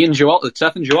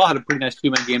and Joel had a pretty nice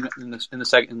 2-man game in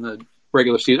the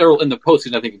regular season, or in the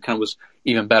postseason. I think it kind of was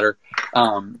even better.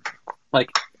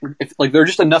 There are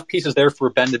just enough pieces there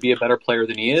for Ben to be a better player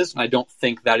than he is, and I don't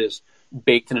think that is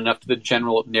baked in enough to the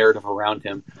general narrative around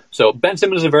him. So Ben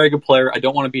Simmons is a very good player. I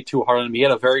don't want to be too hard on him. He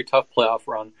had a very tough playoff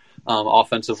run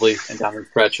offensively and down the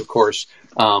stretch, of course.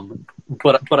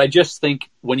 But I just think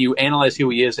when you analyze who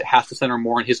he is, it has to center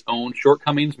more on his own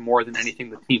shortcomings more than anything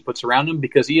the team puts around him,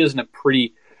 because he is in a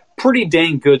pretty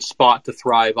dang good spot to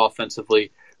thrive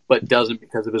offensively, but doesn't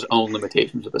because of his own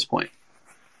limitations at this point.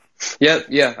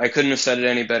 Yeah, I couldn't have said it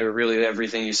any better. Really,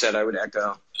 everything you said, I would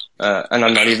echo. And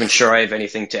I'm not even sure I have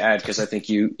anything to add because I think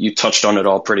you touched on it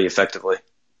all pretty effectively.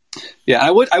 Yeah, I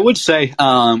would say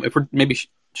if we're maybe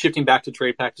shifting back to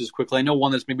trade packages quickly, I know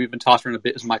one that's maybe been tossed around a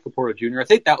bit is Michael Porter Jr. I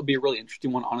think that would be a really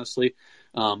interesting one, honestly.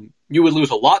 You would lose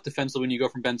a lot defensively when you go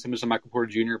from Ben Simmons to Michael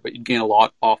Porter Jr., but you'd gain a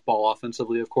lot off-ball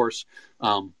offensively, of course.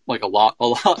 Like a lot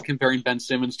comparing Ben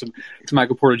Simmons to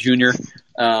Michael Porter Jr.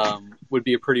 Would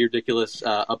be a pretty ridiculous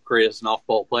upgrade as an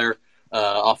off-ball player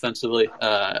offensively.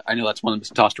 I know that's one that's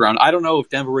tossed around. I don't know if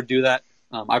Denver would do that.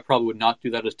 I probably would not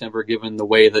do that as Denver, given the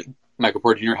way that Michael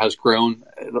Porter Jr. has grown.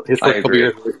 His first couple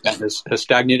years has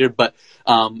stagnated, but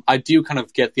I do kind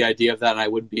of get the idea of that, and I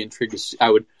would be intrigued. I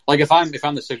would like if I'm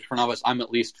the Sixers front office, I'm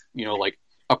at least like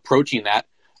approaching that,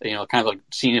 kind of like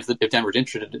seeing if Denver's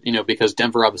interested, because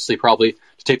Denver obviously probably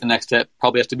to take the next step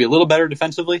probably has to be a little better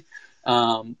defensively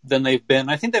than they've been.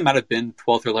 I think they might have been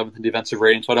 12th or 11th in defensive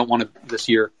rating, so I don't want to this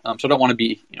year. So I don't want to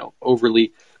be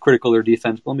overly critical of their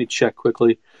defense. But let me check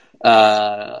quickly.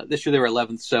 This year they were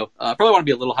 11th, so probably want to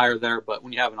be a little higher there. But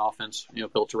when you have an offense,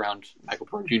 built around Michael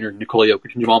Porter Jr., Nikola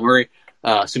Jokic, and Jamal Murray,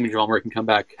 assuming Jamal Murray can come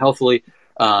back healthily,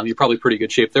 you're probably pretty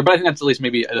good shape there. But I think that's at least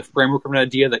maybe a framework of an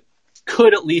idea that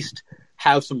could at least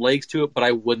have some legs to it. But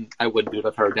I wouldn't do it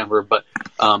if I were Denver. But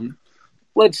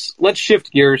let's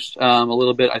shift gears a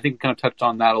little bit. I think we kind of touched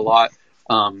on that a lot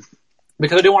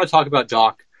because I do want to talk about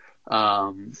Doc.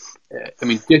 I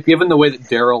mean, given the way that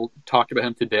Daryl talked about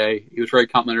him today, he was very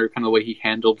complimentary, kind of the way he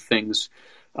handled things,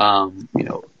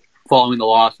 following the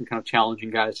loss and kind of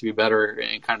challenging guys to be better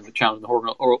and kind of challenging the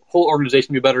whole organization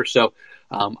to be better. So,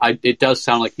 it does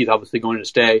sound like he's obviously going to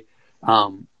stay.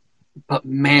 But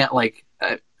man, like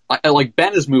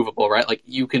Ben is movable, right? Like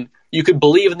you could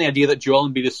believe in the idea that Joel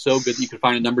Embiid is so good that you could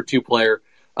find a number 2 player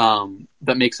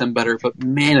that makes them better. But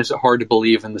man, is it hard to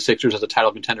believe in the Sixers as a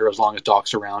title contender as long as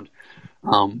Doc's around.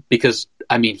 Because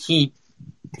I mean,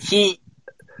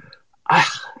 I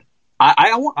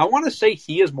want to say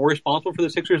he is more responsible for the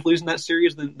Sixers losing that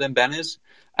series than Ben is.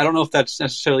 I don't know if that's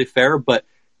necessarily fair, but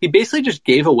he basically just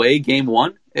gave away game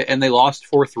 1 and they lost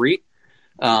 4-3,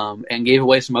 and gave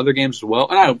away some other games as well.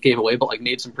 And I don't gave away, but like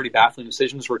made some pretty baffling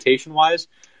decisions rotation wise.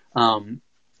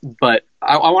 but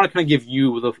I want to kind of give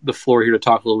you the floor here to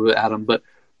talk a little bit, Adam. But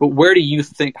where do you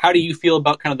think? How do you feel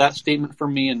about kind of that statement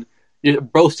from me and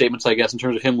both statements, I guess, in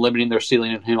terms of him limiting their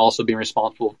ceiling and him also being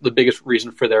responsible? The biggest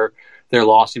reason for their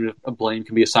loss, even if blame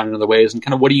can be assigned in other ways, and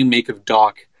kind of what do you make of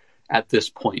Doc at this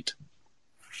point?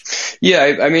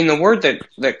 Yeah, I mean, the word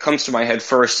that comes to my head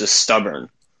first is stubborn.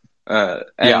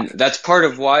 And that's part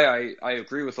of why I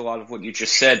agree with a lot of what you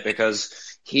just said,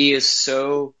 because he is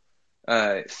so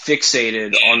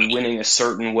fixated on winning a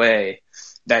certain way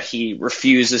that he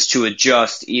refuses to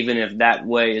adjust, even if that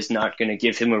way is not going to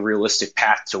give him a realistic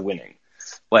path to winning.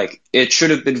 Like, it should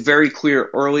have been very clear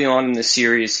early on in the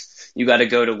series, you got to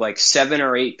go to like 7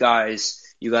 or 8 guys.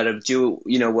 You got to do,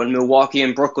 what Milwaukee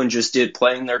and Brooklyn just did,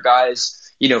 playing their guys,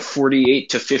 48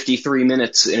 to 53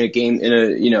 minutes in a game, in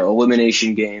a,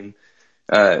 elimination game.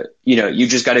 You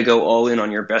just got to go all in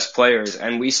on your best players.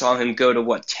 And we saw him go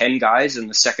to 10 guys in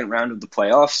the second round of the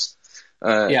playoffs.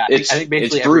 I think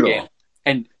basically it's brutal. Every game.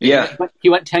 And yeah, he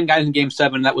went 10 guys in game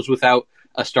 7. That was without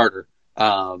a starter.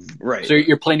 Right. So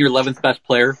you're playing your 11th best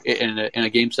player in a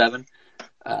game 7.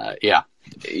 Yeah.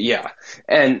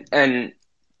 And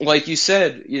like you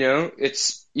said,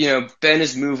 it's, Ben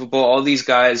is movable. All these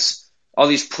guys, all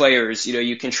these players,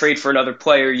 you can trade for another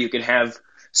player. You can have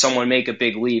someone make a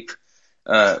big leap.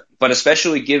 But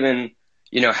especially given,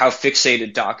 how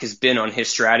fixated Doc has been on his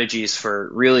strategies for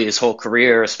really his whole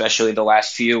career, especially the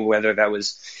last few, whether that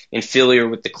was in Philly or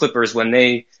with the Clippers when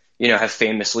they, have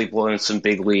famously blown some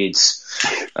big leads.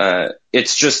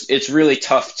 It's really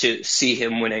tough to see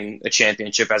him winning a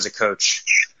championship as a coach.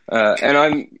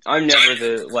 And I'm never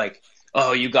the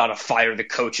oh, you got to fire the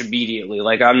coach immediately.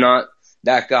 Like, I'm not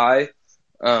that guy.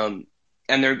 And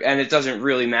it doesn't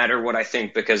really matter what I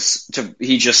think, because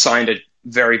he just signed a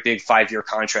very big 5-year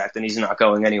contract and he's not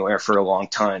going anywhere for a long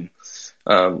time.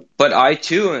 But I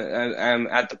too am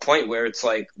at the point where it's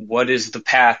like, what is the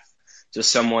path to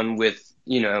someone with,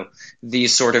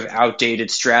 these sort of outdated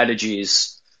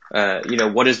strategies?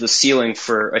 What is the ceiling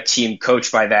for a team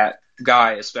coached by that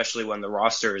guy, especially when the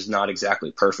roster is not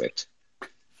exactly perfect?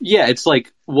 Yeah, it's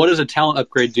like, what does a talent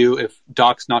upgrade do if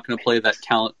Doc's not going to play that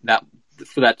talent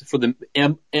for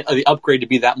the upgrade to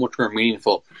be that much more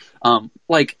meaningful?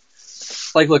 Look,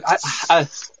 I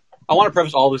want to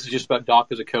preface all this is just about Doc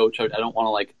as a coach. I don't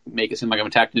want to make it seem like I'm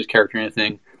attacking his character or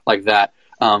anything like that.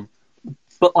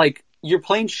 But you're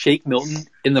playing Shake Milton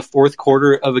in the fourth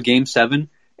quarter of a game 7,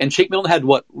 and Shake Milton had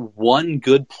one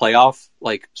good playoff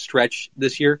stretch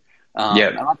this year.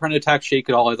 I'm not trying to attack Shake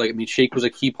at all. Shake was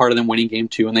a key part of them winning game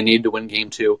 2, and they needed to win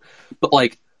game 2. But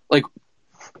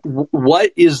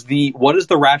what is the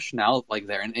rationale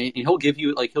there? And he'll give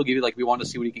you we want to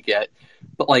see what he could get,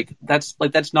 but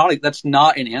that's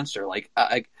not an answer.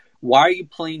 Why are you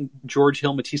playing George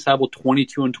Hill, Matisse Thybulle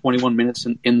 22 and 21 minutes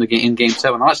in game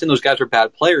 7? I'm not saying those guys are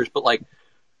bad players, but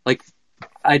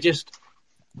I just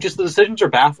the decisions are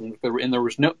baffling. And there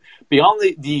was no,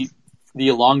 beyond the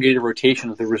elongated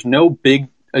rotations, there was no big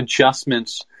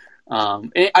adjustments.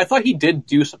 And I thought he did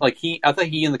do some, I thought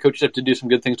he and the coaching staff did do some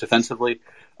good things defensively.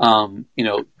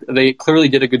 They clearly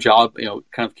did a good job,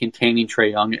 kind of containing Trae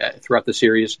Young throughout the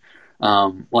series.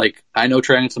 I know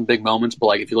Trae had some big moments,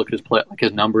 but if you look at his play,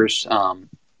 his numbers,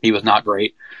 he was not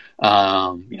great.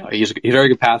 He's a very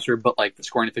good passer, but the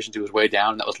scoring efficiency was way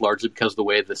down, and that was largely because of the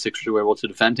way the Sixers were able to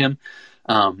defend him.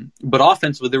 But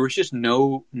offensively, there was just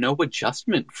no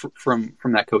adjustment from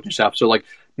that coaching staff. So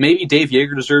maybe Dave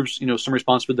Yeager deserves some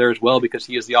responsibility there as well, because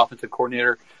he is the offensive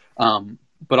coordinator.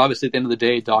 But obviously, at the end of the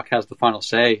day, Doc has the final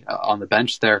say on the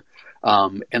bench there.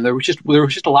 And there was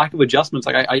just a lack of adjustments.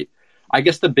 I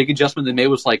guess the big adjustment they made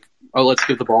was let's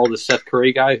give the ball to Seth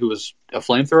Curry guy, who is a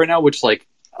flamethrower right now, which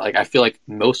I feel like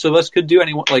most of us could do.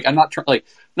 Anyone I'm not trying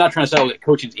to say that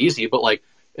coaching's easy, but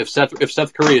if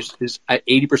Seth Curry is at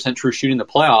 80% true shooting in the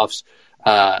playoffs,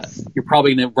 you're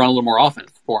probably going to run a little more offense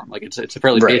for him. It's a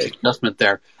fairly basic adjustment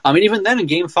there. Even then in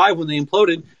game 5 when they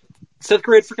imploded, Seth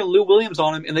Curry had freaking Lou Williams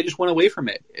on him, and they just went away from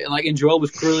it. And Joel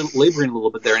was clearly laboring a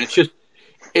little bit there, and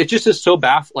it just is so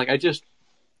baffling.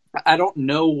 I don't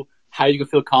know how you can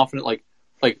feel confident.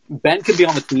 Ben could be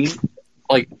on the team.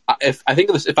 If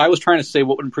I was trying to say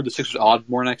what would improve the Sixers' odds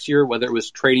more next year, whether it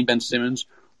was trading Ben Simmons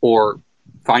or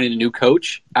finding a new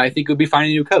coach, I think it would be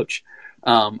finding a new coach.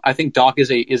 I think Doc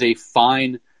is a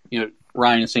fine.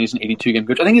 Ryan is saying he's an 82 game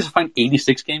coach. I think he's a fine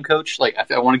 86 game coach.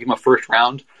 I want to give him a first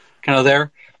round kind of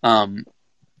there.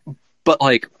 But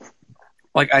I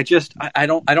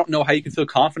don't know how you can feel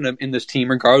confident in this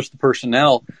team, regardless of the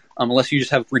personnel, unless you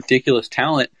just have ridiculous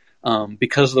talent.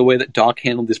 Because of the way that Doc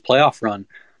handled this playoff run.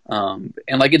 And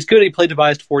it's good he played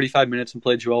Tobias 45 minutes and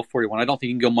played Joel 41. I don't think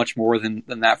you can go much more than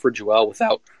that for Joel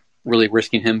without really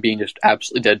risking him being just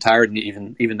absolutely dead tired, and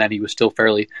even then he was still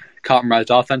fairly compromised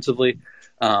offensively.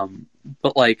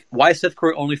 But like, why is Seth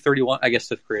Curry only 31? I guess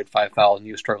Seth Curry had 5 fouls and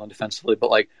he was struggling defensively,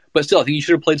 but still, I think you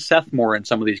should have played Seth more in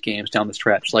some of these games down the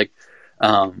stretch. Like,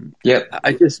 I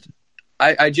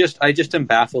just am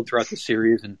baffled throughout the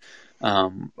series, and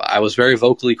I was very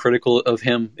vocally critical of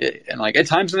him, and like at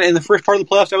times in the first part of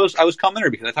the playoffs, I was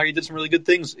complimentary because I thought he did some really good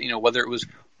things. Whether it was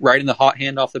riding the hot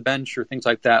hand off the bench or things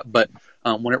like that. But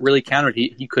when it really counted,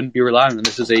 he couldn't be relied on. And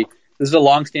this is a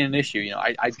long-standing issue.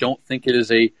 I don't think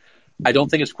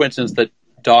it's coincidence that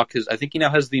Doc I think he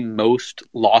now has the most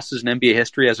losses in NBA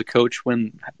history as a coach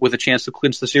with a chance to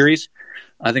clinch the series.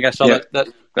 I think I saw that. That's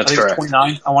I think correct. It's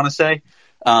 29. I want to say,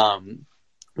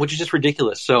 which is just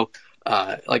ridiculous. So,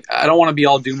 I don't want to be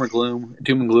all doom and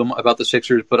gloom about the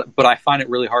Sixers, but I find it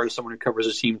really hard as someone who covers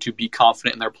a team to be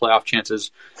confident in their playoff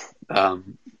chances,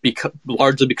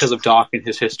 largely because of Doc and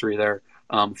his history there,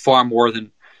 far more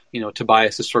than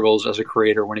Tobias' struggles as a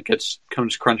creator when it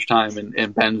comes crunch time,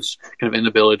 and Ben's kind of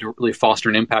inability to really foster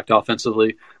an impact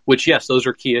offensively, which, yes, those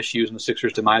are key issues in the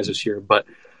Sixers' demise this year. But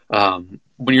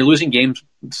when you're losing games,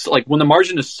 like when the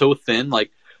margin is so thin,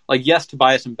 like yes,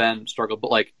 Tobias and Ben struggle,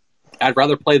 but like I'd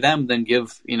rather play them than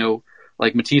give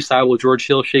like Matisse Thybulle, George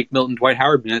Hill, Shake Milton, Dwight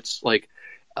Howard minutes. Like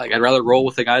I'd rather roll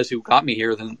with the guys who got me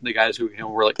here than the guys who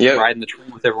were like riding the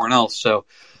train with everyone else. So.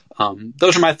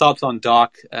 Those are my thoughts on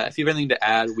Doc. If you have anything to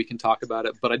add, we can talk about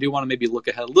it. But I do want to maybe look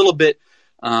ahead a little bit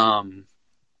to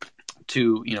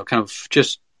kind of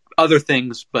just other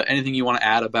things. But anything you want to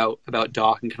add about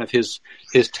Doc and kind of his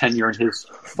tenure and his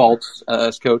faults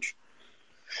as coach?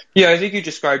 Yeah, I think you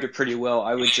described it pretty well.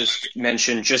 I would just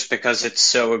mention, just because it's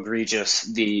so egregious,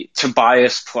 the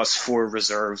Tobias plus 4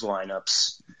 reserves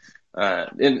lineups. And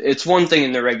it's one thing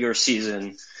in the regular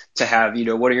season to have,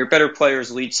 one of your better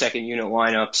players lead second unit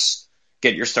lineups,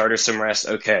 get your starters some rest,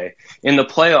 okay. In the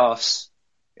playoffs,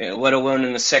 let alone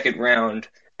in the second round,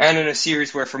 and in a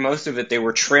series where for most of it they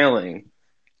were trailing,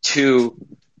 to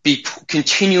be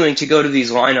continuing to go to these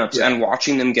lineups and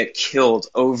watching them get killed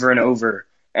over and over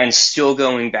and still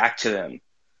going back to them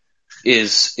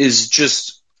is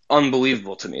just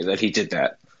unbelievable to me that he did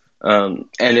that. And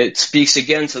it speaks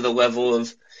again to the level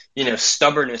of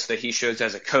stubbornness that he shows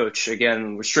as a coach.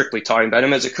 Again, we're strictly talking about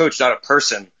him as a coach, not a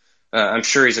person. I'm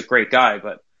sure he's a great guy,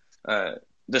 but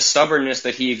the stubbornness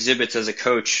that he exhibits as a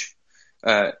coach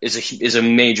is a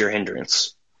major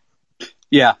hindrance.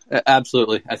 Yeah,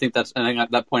 absolutely. I think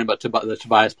that point about the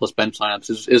Tobias plus bench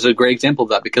lineups is a great example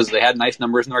of that, because they had nice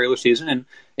numbers in the regular season,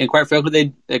 and quite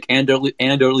frankly,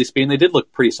 anecdotally speaking, they did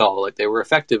look pretty solid. Like they were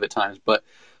effective at times, but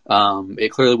it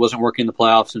clearly wasn't working in the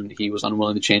playoffs, and he was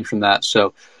unwilling to change from that.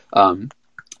 So. I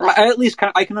at least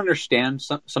I can understand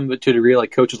some of it to a degree.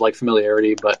 Like coaches like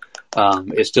familiarity, but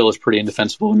it still is pretty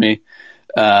indefensible to me.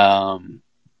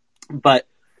 But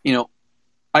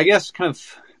I guess kind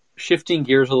of shifting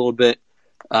gears a little bit.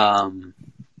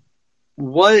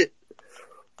 What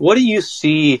do you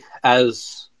see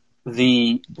as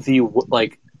the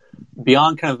like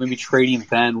beyond kind of maybe trading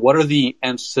Ben? What are the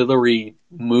ancillary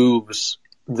moves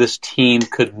this team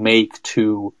could make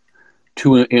to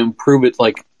improve it?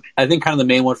 Like, I think kind of the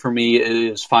main one for me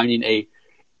is finding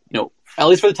at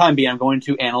least for the time being, I'm going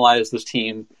to analyze this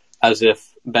team as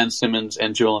if Ben Simmons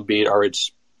and Joel Embiid are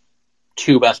its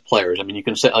 2 best players. I mean, you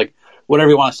can say like whatever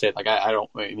you want to say. Like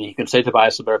you can say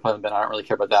Tobias is a better player than Ben. I don't really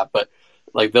care about that, but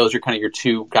like those are kind of your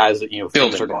 2 guys that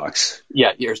building blocks.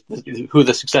 Yeah, who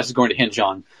the success is going to hinge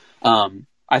on.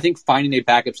 I think finding a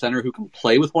backup center who can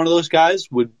play with one of those guys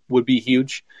would be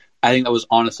huge. I think that was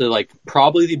honestly like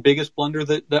probably the biggest blunder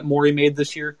that Morey made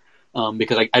this year,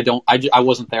 because I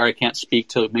wasn't there. I can't speak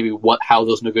to maybe how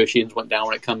those negotiations went down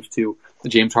when it comes to the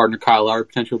James Harden or Kyle Lowry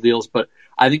potential deals. But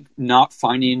I think not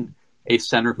finding a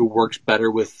center who works better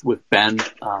with Ben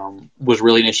was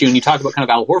really an issue. And you talked about kind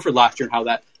of Al Horford last year and how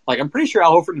that, like, I'm pretty sure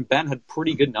Al Horford and Ben had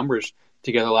pretty good numbers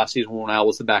together last season when Al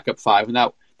was the backup 5,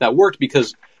 and that worked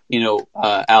because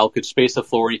Al could space the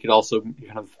floor, and he could also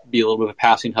kind of be a little bit of a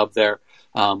passing hub there.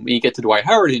 You get to Dwight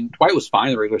Howard, and Dwight was fine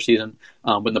in the regular season,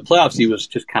 but in the playoffs he was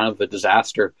just kind of a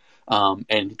disaster.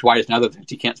 And Dwight is another thing.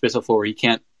 He can't space the floor. You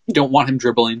don't want him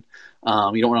dribbling.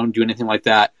 You don't want him to do anything like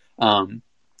that.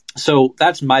 So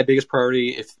that's my biggest priority.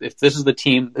 If this is the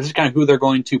team, this is kind of who they're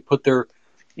going to put their,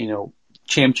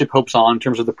 championship hopes on in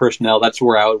terms of the personnel. That's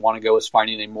where I would want to go, is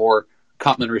finding a more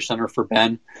complimentary center for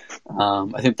Ben.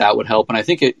 I think that would help, and I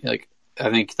think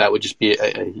that would just be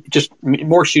just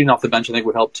more shooting off the bench. I think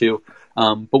would help too.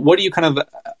 But what do you kind of,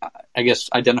 I guess,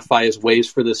 identify as ways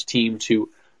for this team to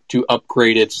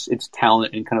upgrade its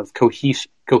talent and kind of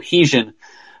cohesion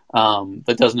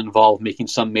that doesn't involve making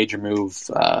some major move,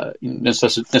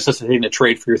 necessitating a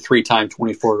trade for your 3-time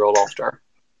 24-year-old All-Star.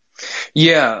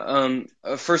 Yeah.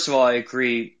 First of all, I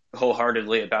agree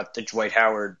wholeheartedly about the Dwight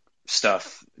Howard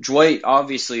stuff. Dwight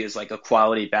obviously is like a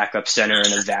quality backup center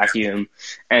in a vacuum,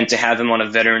 and to have him on a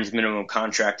veterans minimum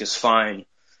contract is fine.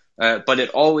 But it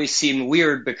always seemed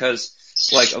weird because,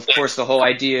 like, of course, the whole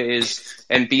idea is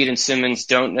Embiid and Simmons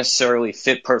don't necessarily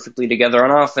fit perfectly together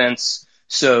on offense,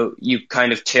 so you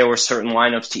kind of tailor certain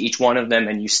lineups to each one of them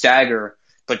and you stagger.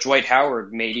 But Dwight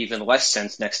Howard made even less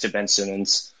sense next to Ben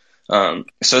Simmons.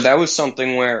 So that was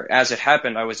something where, as it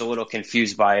happened, I was a little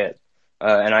confused by it.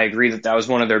 And I agree that that was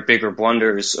one of their bigger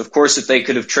blunders. Of course, if they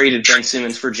could have traded Ben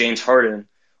Simmons for James Harden,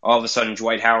 all of a sudden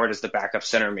Dwight Howard as the backup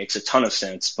center makes a ton of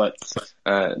sense. But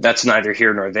that's neither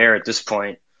here nor there at this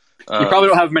point. You probably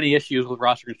don't have many issues with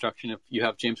roster construction if you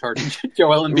have James Harden,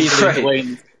 Joel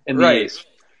Embiid, and the A's.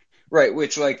 Right,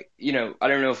 which, like, you know, I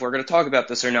don't know if we're going to talk about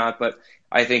this or not, but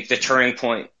I think the turning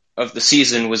point of the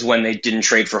season was when they didn't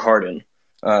trade for Harden.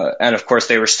 And, of course,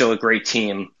 they were still a great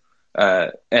team.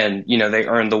 And, you know, they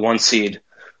earned the 1 seed.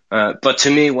 But to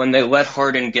me, when they let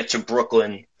Harden get to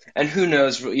Brooklyn, and who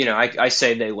knows, you know, I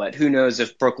say who knows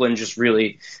if Brooklyn just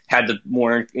really had the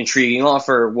more intriguing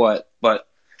offer or what. But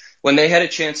when they had a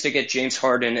chance to get James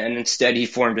Harden and instead he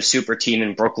formed a super team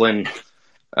in Brooklyn,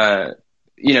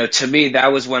 you know, to me,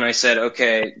 that was when I said,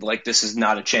 okay, like, this is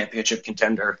not a championship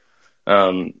contender.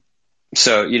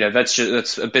 So, you know, that's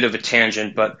a bit of a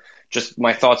tangent, but just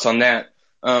my thoughts on that.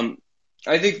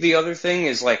 I think the other thing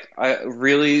is, like,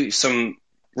 really some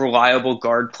reliable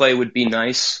guard play would be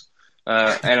nice.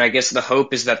 And I guess the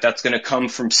hope is that that's going to come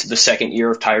from the second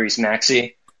year of Tyrese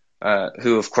Maxey,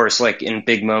 who, of course, like, in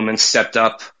big moments stepped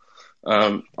up.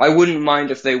 I wouldn't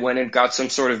mind if they went and got some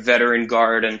sort of veteran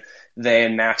guard and they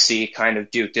and Maxey kind of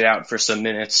duked it out for some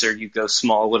minutes, or you go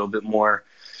small a little bit more.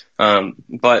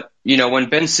 But, you know, when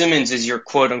Ben Simmons is your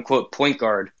quote-unquote point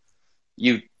guard,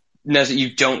 you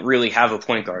don't really have a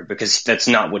point guard because that's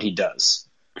not what he does.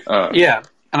 Yeah,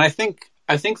 and I think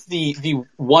the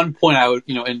one point I would,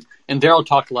 you know, and Daryl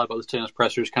talked a lot about this today in his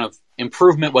pressers, kind of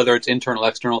improvement, whether it's internal,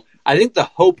 external. I think the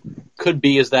hope could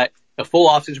be is that a full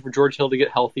offseason for George Hill to get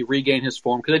healthy, regain his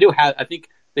form, because I think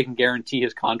they can guarantee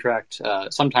his contract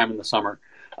sometime in the summer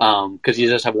because he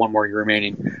does have 1 more year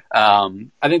remaining. I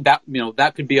think that, you know,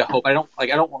 that could be a hope. I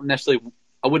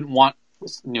wouldn't want,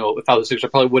 you know, if I was the Sixers,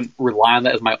 I probably wouldn't rely on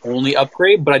that as my only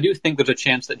upgrade, but I do think there's a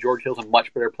chance that George Hill's a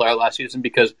much better player last season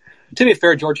because, to be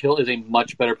fair, George Hill is a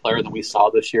much better player than we saw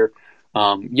this year.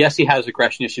 Yes, he has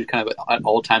aggression issues kind of at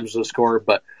all times as a scorer,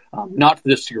 but not to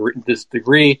this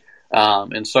degree.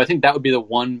 And so I think that would be the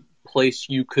one place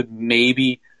you could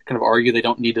maybe kind of argue they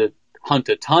don't need to hunt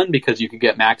a ton because you could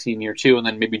get Maxey in year 2 and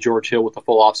then maybe George Hill with a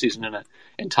full offseason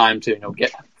in time to, you know,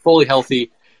 get fully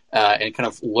healthy and kind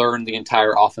of learn the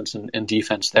entire offense and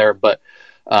defense there. But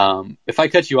if I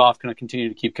cut you off, kind of continue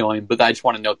to keep going. But I just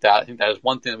want to note that I think that is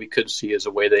one thing that we could see as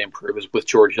a way they improve is with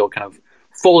George Hill kind of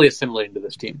fully assimilating to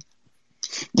this team.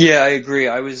 Yeah, I agree.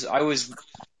 I was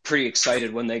pretty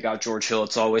excited when they got George Hill.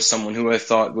 It's always someone who I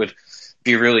thought would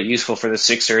be really useful for the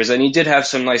Sixers. And he did have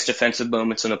some nice defensive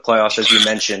moments in the playoffs, as you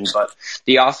mentioned, but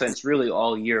the offense really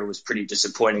all year was pretty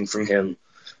disappointing from him.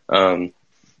 I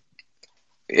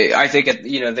think,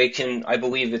 I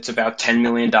believe it's about $10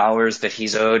 million that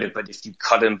he's owed, but if you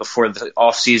cut him before the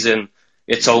offseason,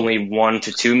 it's only $1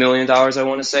 to $2 million, I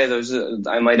want to say.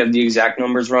 I might have the exact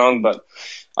numbers wrong, but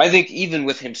I think even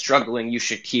with him struggling, you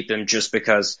should keep him just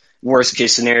because worst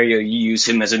case scenario, you use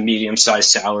him as a medium-sized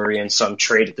salary and some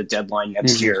trade at the deadline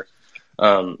next year.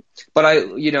 But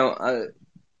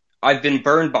I've been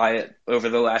burned by it over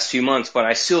the last few months, but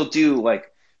I still do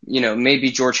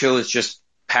maybe George Hill is just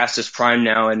past his prime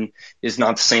now and is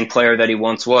not the same player that he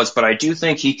once was, but I do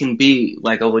think he can be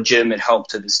like a legitimate help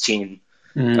to this team.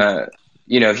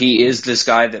 He is this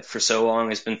guy that for so long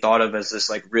has been thought of as this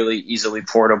like really easily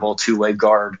portable two-way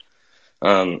guard.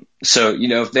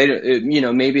 If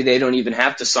maybe they don't even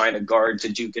have to sign a guard to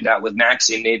duke it out with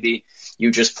Maxey. Maybe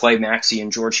you just play Maxey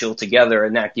and George Hill together,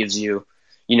 and that gives you,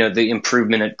 the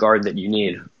improvement at guard that you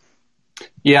need.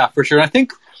 Yeah, for sure. And I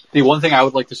think the one thing I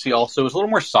would like to see also is a little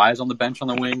more size on the bench on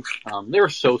the wings. They were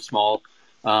so small.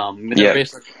 They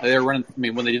were running.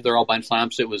 When they did their all bench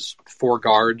lineups, it was 4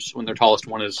 guards. When their tallest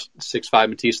one is 6'5"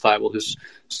 Matisse Thybulle, who's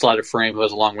slighted frame, who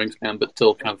has a long wingspan, but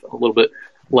still kind of a little bit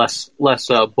less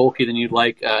bulky than you'd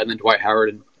like. And then Dwight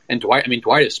Howard and Dwight.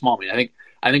 Dwight is small.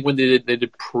 I think when they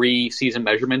did pre-season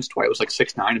measurements, Dwight was like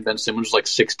 6'9", and Ben Simmons was like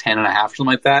 6'10 and a half, something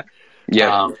like that.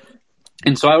 Yeah.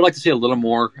 And so I would like to see a little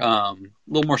more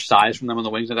size from them on the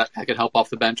wings, and that could help off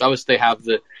the bench. Obviously, they have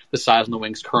the size on the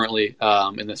wings currently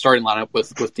in the starting lineup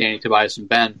with Danny, Tobias, and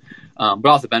Ben. But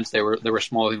off the bench, they were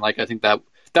smaller. Like I think that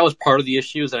was part of the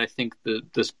issue, is that I think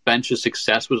this bench's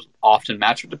success was often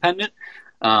matchup dependent,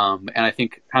 and I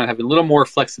think kind of having a little more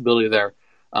flexibility there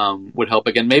would help.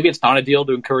 Again, maybe it's not ideal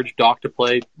to encourage Doc to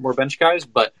play more bench guys,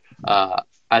 but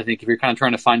I think if you're kind of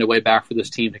trying to find a way back for this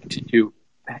team to continue,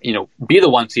 be the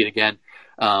 1 seed again.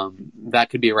 That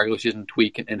could be a regular season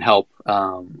tweak and help,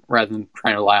 rather than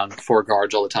trying to rely on 4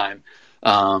 guards all the time,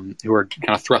 who are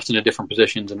kind of thrust into different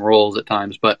positions and roles at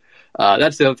times. But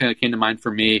that's the other thing that came to mind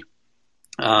for me.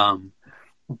 But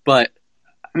I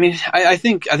mean, I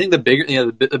think the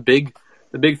bigger,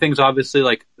 the big things, obviously,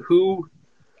 like who.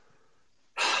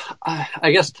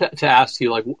 I guess to ask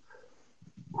you, like,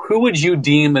 who would you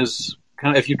deem as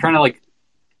kind of, if you're trying to like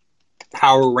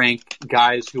power rank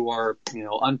guys who are,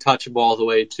 untouchable all the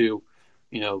way to,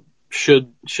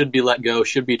 should be let go,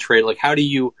 should be traded. Like, how do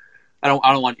you, I don't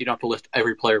want, you don't have to list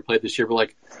every player played this year, but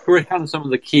like, who are kind of some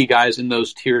of the key guys in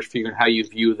those tiers for you and how you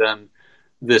view them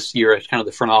this year as kind of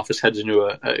the front office heads into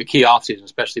a key offseason,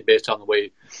 especially based on the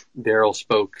way Daryl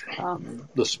spoke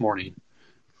this morning?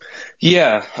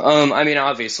 Yeah. I mean,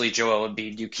 obviously Joel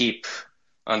Embiid, you keep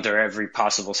under every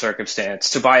possible circumstance.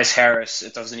 Tobias Harris,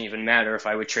 it doesn't even matter if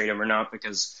I would trade him or not,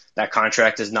 because that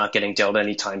contract is not getting dealt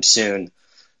anytime soon.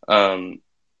 So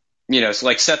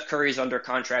like Seth Curry's under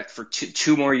contract for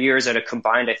two more years at a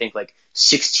combined, I think like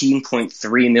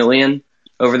 $16.3 million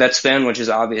over that span, which is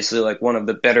obviously like one of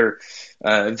the better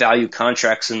value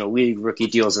contracts in the league, rookie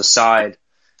deals aside.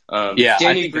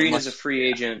 Danny Green is a free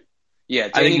agent. Yeah,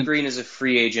 Danny Green is a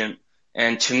free agent.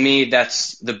 And to me,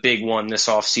 that's the big one this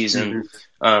offseason.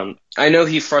 Mm-hmm. I know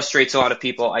he frustrates a lot of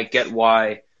people. I get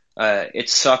why. It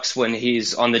sucks when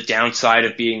he's on the downside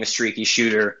of being a streaky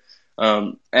shooter.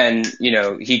 And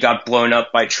he got blown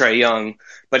up by Trae Young.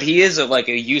 But he is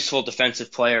a useful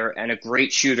defensive player and a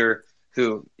great shooter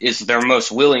who is their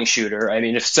most willing shooter. I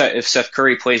mean, if Seth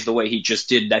Curry plays the way he just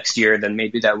did next year, then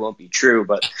maybe that won't be true.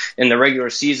 But in the regular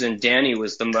season, Danny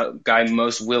was the guy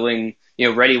most willing,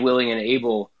 ready, willing, and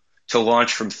able to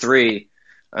launch from 3.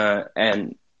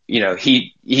 And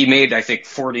he made, I think,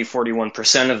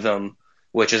 41% of them,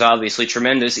 which is obviously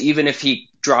tremendous. Even if he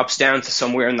drops down to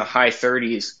somewhere in the high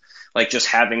 30s, like just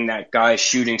having that guy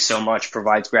shooting so much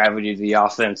provides gravity to the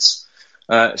offense.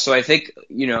 So I think,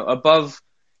 above,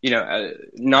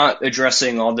 not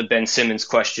addressing all the Ben Simmons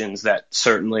questions that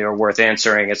certainly are worth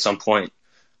answering at some point,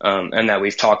 and that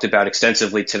we've talked about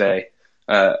extensively today.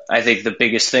 I think the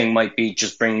biggest thing might be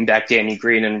just bringing back Danny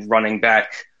Green and running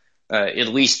back at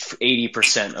least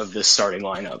 80% of this starting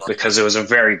lineup, because it was a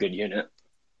very good unit.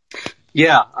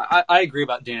 Yeah, I agree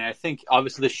about Danny. I think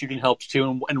obviously the shooting helps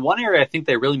too. And one area I think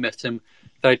they really missed him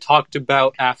that I talked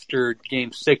about after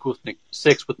Game 6 with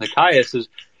Nikias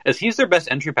is he's their best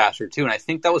entry passer too. And I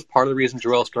think that was part of the reason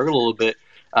Joel struggled a little bit,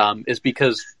 is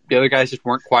because the other guys just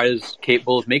weren't quite as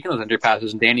capable of making those entry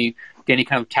passes. And Danny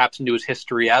kind of taps into his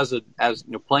history as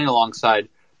playing alongside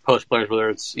post players, whether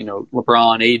it's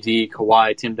LeBron, AD,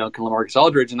 Kawhi, Tim Duncan, LaMarcus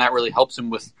Aldridge, and that really helps him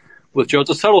with Joe. It's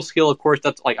a subtle skill, of course.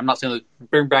 That's I'm not saying that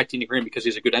bring back Danny Green because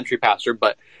he's a good entry passer,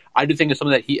 but I do think it's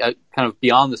something that he kind of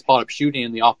beyond the spot up shooting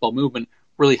and the off ball movement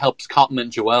really helps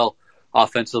complement Joel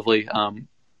offensively.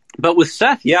 But with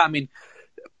Seth, yeah, I mean,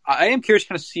 I am curious to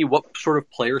kind of see what sort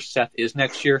of player Seth is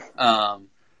next year.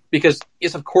 Because,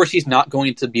 yes, of course, he's not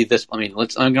going to be this. I mean,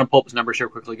 I'm going to pull up his numbers here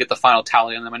quickly, get the final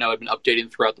tally on them. I know I've been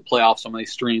updating throughout the playoffs, some of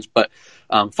these streams, but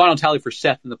final tally for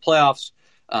Seth in the playoffs,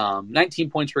 19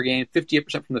 points per game,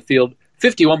 58% from the field,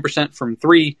 51% from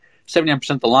 3,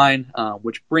 79% the line,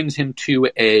 which brings him to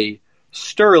a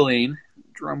sterling,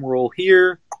 drum roll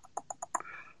here,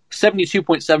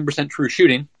 72.7% true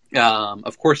shooting.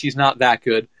 Of course, he's not that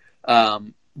good.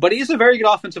 But he's a very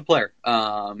good offensive player.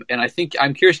 And I think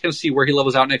I'm curious to see where he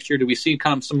levels out next year. Do we see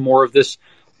kind of some more of this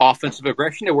offensive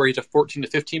aggression to where he's a 14 to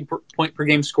 15 point per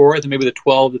game scorer, than maybe the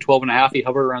 12 to 12 and a half he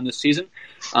hovered around this season?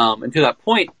 And to that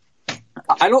point,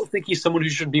 I don't think he's someone who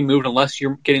should be moved unless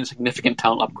you're getting a significant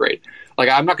talent upgrade. Like,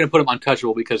 I'm not going to put him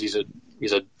untouchable because he's a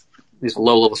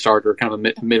low level starter, kind of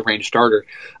a mid range starter.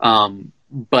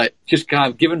 But just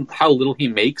kind of given how little he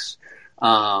makes,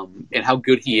 and how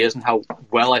good he is and how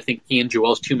well I think he and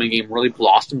Joel's two-man game really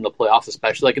blossomed in the playoffs,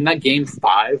 especially. Like in that Game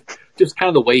 5, just kind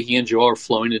of the way he and Joel are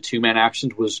flowing into two-man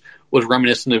actions was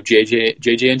reminiscent of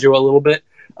JJ and Joel a little bit,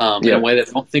 in a way that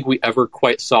I don't think we ever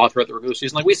quite saw throughout the regular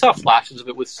season. Like we saw flashes of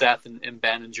it with Seth and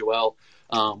Ben and Joel,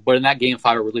 but in that Game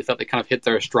 5 I really thought they kind of hit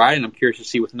their stride, and I'm curious to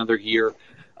see with another year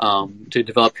to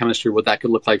develop chemistry, what that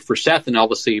could look like for Seth, and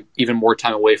obviously even more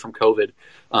time away from COVID,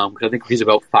 because I think he's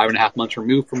about 5.5 months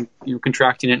removed from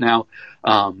contracting it now.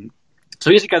 So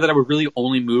he's a guy that I would really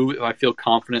only move if I feel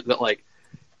confident that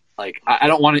I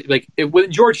don't want to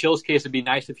with George Hill's case, it'd be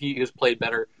nice if he just played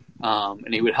better,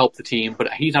 and he would help the team.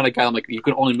 But he's not a guy I'm like you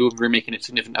can only move if you're making a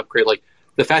significant upgrade. Like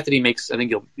the fact that he makes, I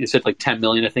think you said like $10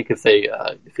 million. I think if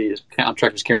his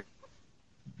contract is carrying.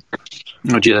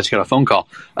 Oh, geez, I just got a phone call.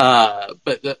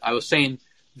 But I was saying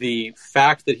the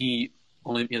fact that he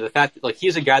only, the fact that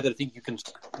he's a guy that I think you can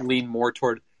lean more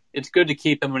toward. It's good to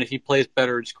keep him, and if he plays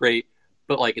better, it's great.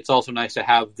 But it's also nice to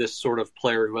have this sort of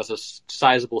player who has a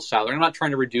sizable salary. I'm not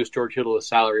trying to reduce George Hill to a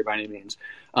salary by any means,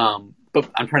 but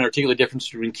I'm trying to articulate the difference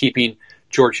between keeping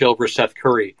George Hill versus Seth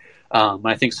Curry. And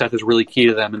I think Seth is really key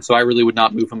to them, and so I really would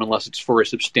not move him unless it's for a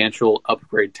substantial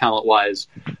upgrade talent-wise,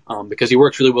 because he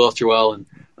works really well with Joel, and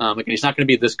he's not going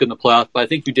to be this good in the playoffs. But I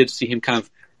think you did see him kind of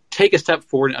take a step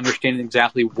forward in understanding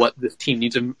exactly what this team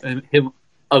needs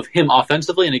of him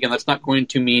offensively. And again, that's not going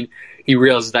to mean he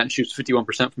realizes that and shoots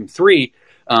 51% from three.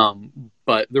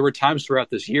 But there were times throughout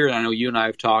this year, and I know you and I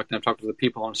have talked, and I've talked to the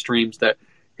people on streams, that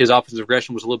his offensive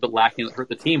aggression was a little bit lacking that hurt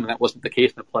the team, and that wasn't the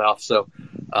case in the playoffs. So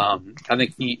I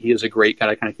think he is a great guy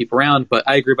to kind of keep around. But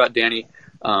I agree about Danny.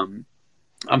 I'm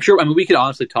sure, we could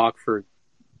honestly talk for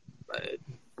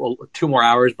 2 more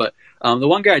hours, but the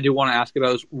one guy I do want to ask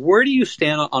about is, where do you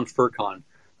stand on Furkan?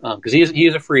 Because he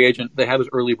is a free agent. They have his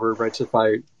early bird rights, if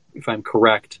I'm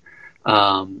correct.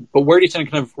 But where do you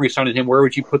stand kind of re-signing him? Where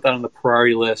would you put that on the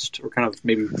priority list, or kind of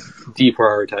maybe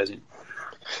deprioritizing?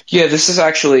 Yeah, this is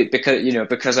actually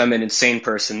because I'm an insane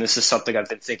person. This is something I've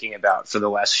been thinking about for the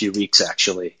last few weeks.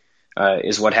 Actually,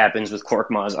 is what happens with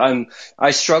Korkmaz.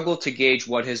 I struggle to gauge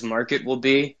what his market will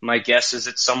be. My guess is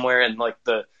it's somewhere in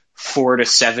the $4 to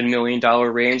 $7 million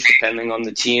range, depending on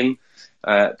the team.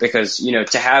 Because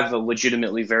to have a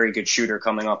legitimately very good shooter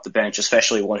coming off the bench,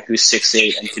 especially one who's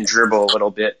 6'8" and can dribble a little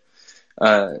bit,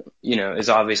 is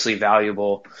obviously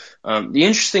valuable. The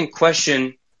interesting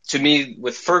question to me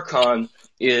with Furkan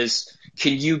is,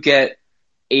 can you get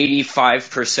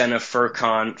 85% of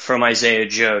Furkan from Isaiah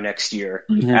Joe next year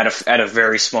at a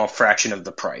very small fraction of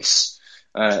the price?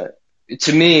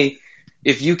 To me,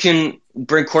 if you can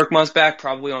bring Korkmaz back,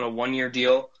 probably on a 1-year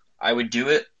deal, I would do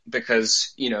it,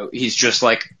 because he's just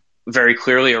very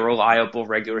clearly a reliable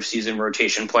regular season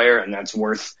rotation player, and that's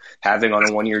worth having on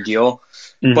a 1-year deal.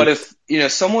 But if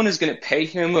someone is going to pay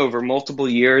him over multiple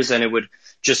years, and it would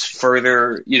just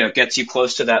further gets you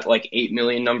close to that $8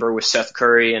 million number with Seth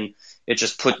Curry, and it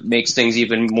just makes things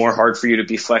even more hard for you to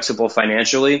be flexible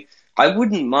financially, I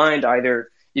wouldn't mind either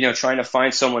trying to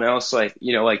find someone else,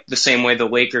 the same way the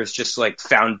Lakers just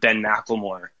found Ben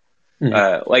McLemore.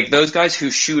 Those guys who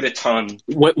shoot a ton.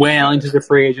 Wayne Allen's a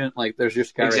free agent. There's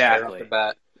just guy exactly. right there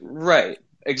off the bat. Right.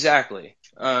 Exactly.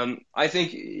 I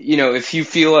think if you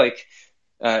feel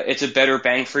it's a better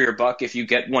bang for your buck if you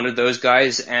get one of those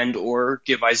guys and or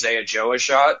give Isaiah Joe a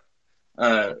shot,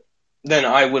 then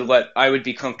I would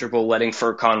be comfortable letting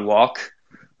Furkan walk.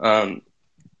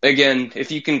 Again,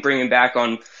 if you can bring him back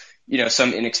on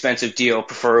some inexpensive deal,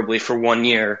 preferably for 1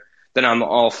 year, then I'm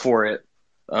all for it.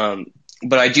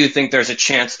 But I do think there's a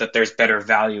chance that there's better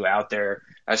value out there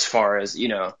as far as,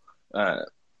 I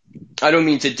don't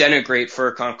mean to denigrate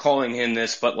Furkan calling him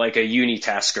this, but like a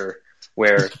unitasker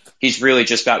where he's really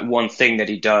just got one thing that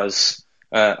he does.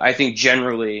 I think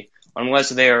generally, unless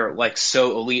they're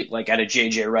so elite, at a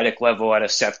JJ Redick level, at a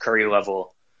Seth Curry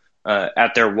level,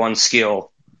 at their one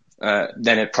skill,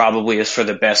 then it probably is for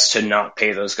the best to not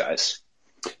pay those guys.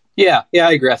 Yeah,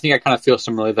 I agree. I think I kind of feel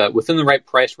similarly that within the right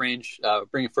price range,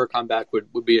 bringing Furkan back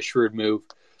would be a shrewd move.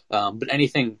 But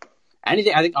anything, I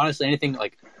think honestly, anything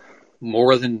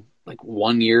more than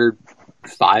 1 year,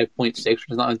 5.6 or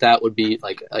something like that would be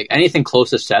anything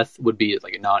close to Seth would be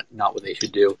not what they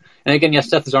should do. And again, yes,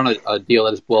 Seth is on a deal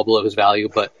that is well below his value,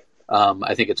 but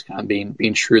I think it's kind of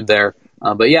being shrewd there.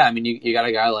 But yeah, you got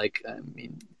a guy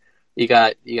you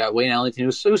got Wayne Ellington,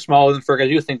 who's so smaller than Furk. I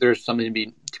do think there's something to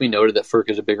be noted that Furk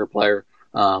is a bigger player,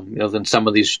 than some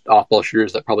of these off-ball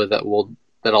shooters that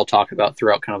I'll talk about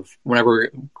throughout kind of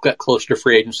whenever we get closer to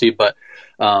free agency. But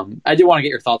I do want to get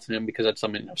your thoughts on him, because that's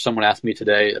something someone asked me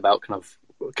today about kind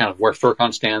of where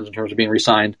Furkan stands in terms of being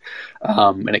re-signed,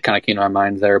 and it kind of came to my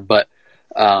mind there. But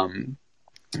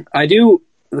I do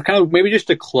kind of, maybe just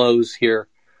to close here,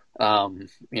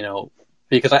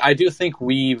 because I do think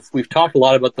we've talked a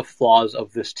lot about the flaws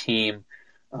of this team,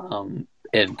 and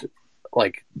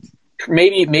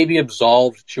maybe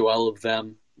absolved Joel of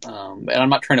them. And I'm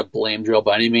not trying to blame Joel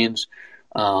by any means,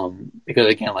 Because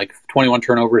again, like 21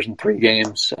 turnovers in 3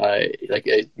 games,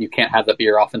 you can't have that be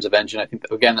your offensive engine. I think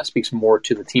that, again, that speaks more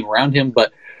to the team around him.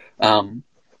 But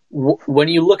when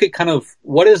you look at kind of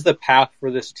what is the path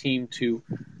for this team to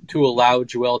allow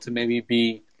Joel to maybe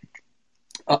be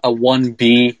a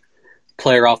 1B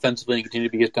player offensively and continue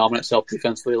to be his dominant self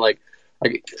defensively,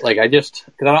 I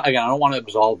don't want to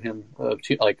absolve him I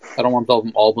don't want to absolve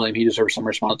him all blame. He deserves some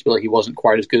responsibility. He wasn't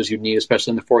quite as good as you need,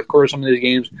 especially in the fourth quarter of some of these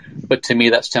games. But to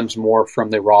me, that stems more from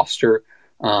the roster.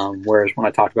 Whereas when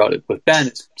I talked about it with Ben,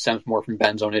 it stems more from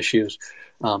Ben's own issues.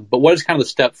 But what is kind of the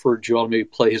step for Joel to maybe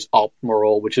play his optimal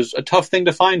role, which is a tough thing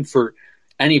to find for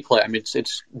any play. I mean,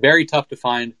 it's very tough to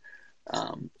find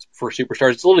for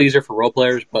superstars. It's a little easier for role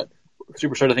players, but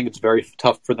superstars, I think it's very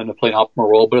tough for them to play an optimal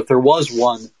role. But if there was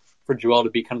one for Joel to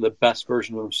be kind of the best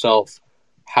version of himself,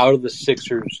 how do the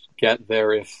Sixers get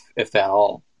there, if at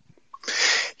all?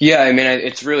 Yeah, I mean,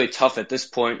 it's really tough at this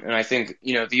point, and I think,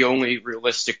 the only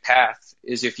realistic path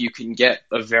is if you can get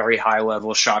a very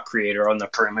high-level shot creator on the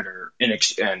perimeter,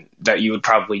 and that you would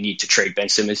probably need to trade Ben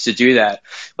Simmons to do that.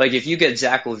 Like, if you get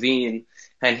Zach LaVine,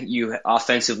 and you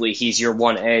offensively, he's your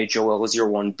 1A, Joel is your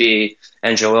 1B,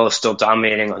 and Joel is still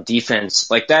dominating on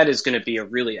defense, like, that is going to be a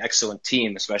really excellent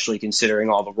team, especially considering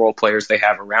all the role players they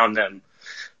have around them.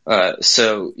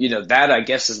 So, that, I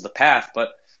guess, is the path,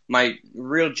 but my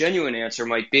real genuine answer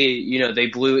might be, they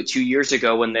blew it 2 years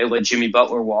ago when they let Jimmy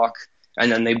Butler walk,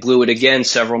 and then they blew it again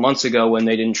several months ago when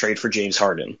they didn't trade for James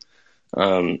Harden.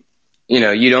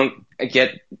 You don't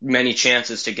get many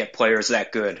chances to get players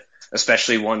that good,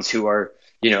 especially ones who are,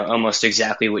 almost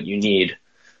exactly what you need.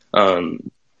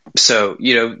 So,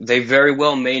 they very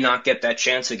well may not get that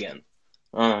chance again.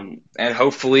 And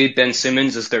hopefully Ben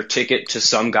Simmons is their ticket to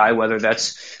some guy, whether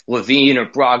that's LaVine or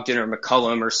Brogdon or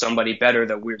McCollum or somebody better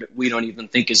that we don't even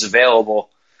think is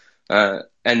available. And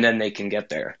then they can get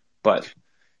there. But,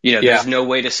 there's no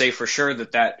way to say for sure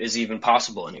that is even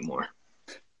possible anymore.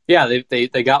 Yeah,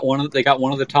 they got one of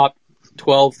the top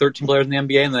 12, 13 players in the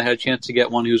NBA, and they had a chance to get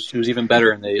one who's even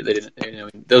better, and they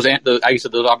didn't. Those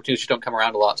opportunities don't come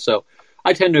around a lot. So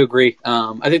I tend to agree.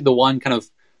 I think the one kind of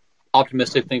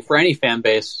optimistic thing for any fan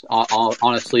base,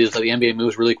 honestly, is that the NBA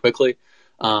moves really quickly.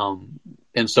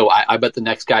 And so I bet the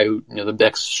next guy the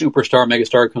next superstar,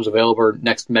 megastar comes available, or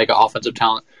next mega offensive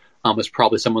talent, is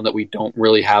probably someone that we don't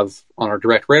really have on our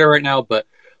direct radar right now. But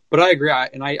I agree.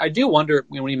 I do wonder,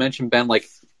 when you mentioned Ben,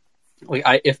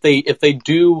 if they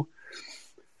do,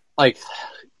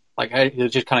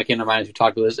 it just kind of came to mind as you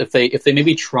talked about this. If they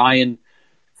maybe try and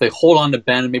they hold on to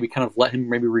Ben and maybe kind of let him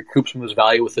maybe recoup some of his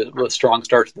value with a strong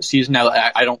start to the season. Now,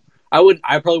 I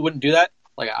probably wouldn't do that.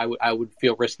 I would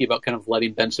feel risky about kind of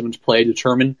letting Ben Simmons play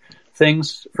determine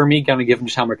things for me, kind of given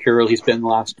just how mercurial he's been the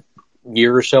last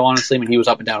year or so, honestly. I mean, he was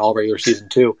up and down all regular season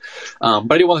too.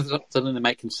 But I do want something they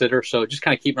might consider. So just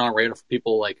kind of keeping on radar for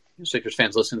people like Sixers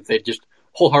fans listening, if they just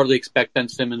wholeheartedly expect Ben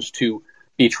Simmons to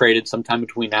be traded sometime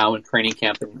between now and training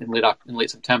camp in late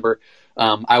September.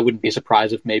 I wouldn't be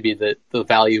surprised if maybe the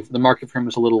market for him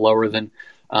is a little lower than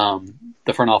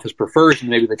the front office prefers, and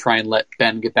maybe they try and let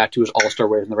Ben get back to his all-star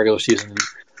ways in the regular season.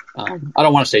 And, I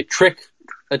don't want to say trick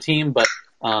a team, but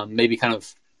maybe kind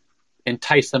of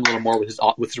entice them a little more with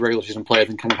his regular season play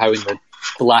than kind of having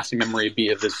the lasting memory be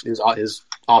of his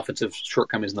offensive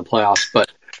shortcomings in the playoffs. But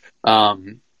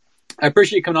I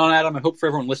appreciate you coming on, Adam. I hope for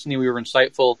everyone listening we were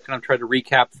insightful. Kind of tried to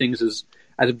recap things as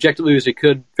objectively as we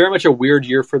could. Very much a weird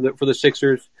year for the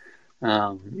Sixers.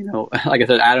 Like I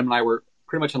said, Adam and I were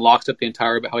pretty much in lockstep the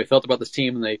entire about how we felt about this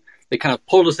team, and they kind of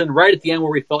pulled us in right at the end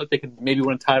where we felt like they could maybe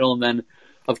win a title, and then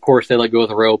of course they let go of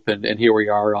the rope, and here we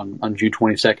are on June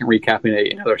 22nd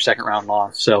recapping another second round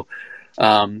loss. So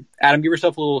Adam, give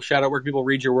yourself a little shout out. Where can people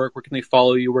read your work? Where can they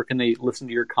follow you? Where can they listen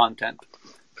to your content?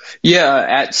 Yeah,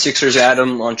 at Sixers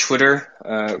Adam on Twitter,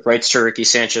 writes to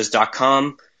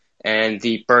RickySanchez.com, and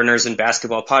the Burners and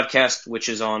Basketball podcast, which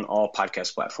is on all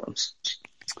podcast platforms.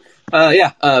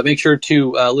 Make sure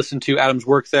to listen to Adam's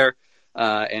work there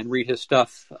and read his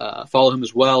stuff. Follow him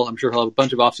as well. I'm sure he'll have a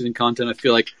bunch of off-season content. I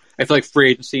feel like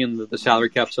free agency and the salary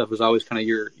cap stuff is always kind of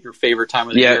your favorite time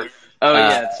of the year. Oh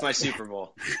yeah, it's my Super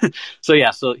Bowl. So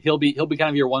he'll be kind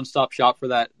of your one-stop shop for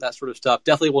that sort of stuff.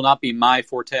 Definitely will not be my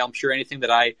forte. I'm sure anything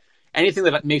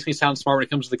that makes me sound smart when it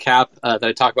comes to the cap that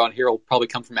I talk about here will probably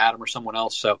come from Adam or someone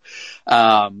else. So, but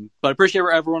I appreciate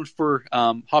everyone for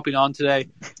hopping on today.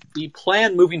 The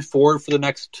plan moving forward for the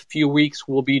next few weeks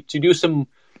will be to do some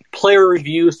player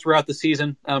reviews throughout the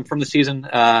season, from the season.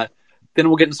 Then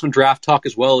we'll get into some draft talk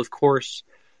as well, of course.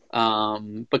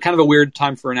 But kind of a weird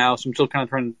time for now, so I'm still kind of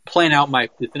trying to plan out my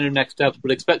definitive next steps,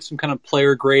 but expect some kind of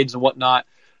player grades and whatnot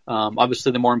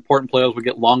Obviously, the more important players will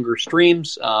get longer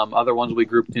streams. Other ones we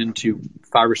grouped into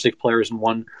 5 or 6 players in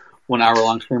one hour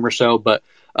long stream or so. But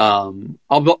I'll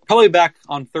probably be back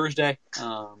on Thursday,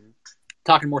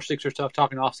 talking more Sixers stuff,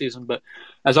 talking off season. But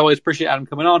as always, appreciate Adam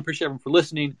coming on. Appreciate everyone for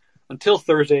listening. Until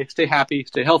Thursday, stay happy,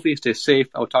 stay healthy, stay safe.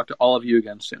 I will talk to all of you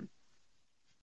again soon.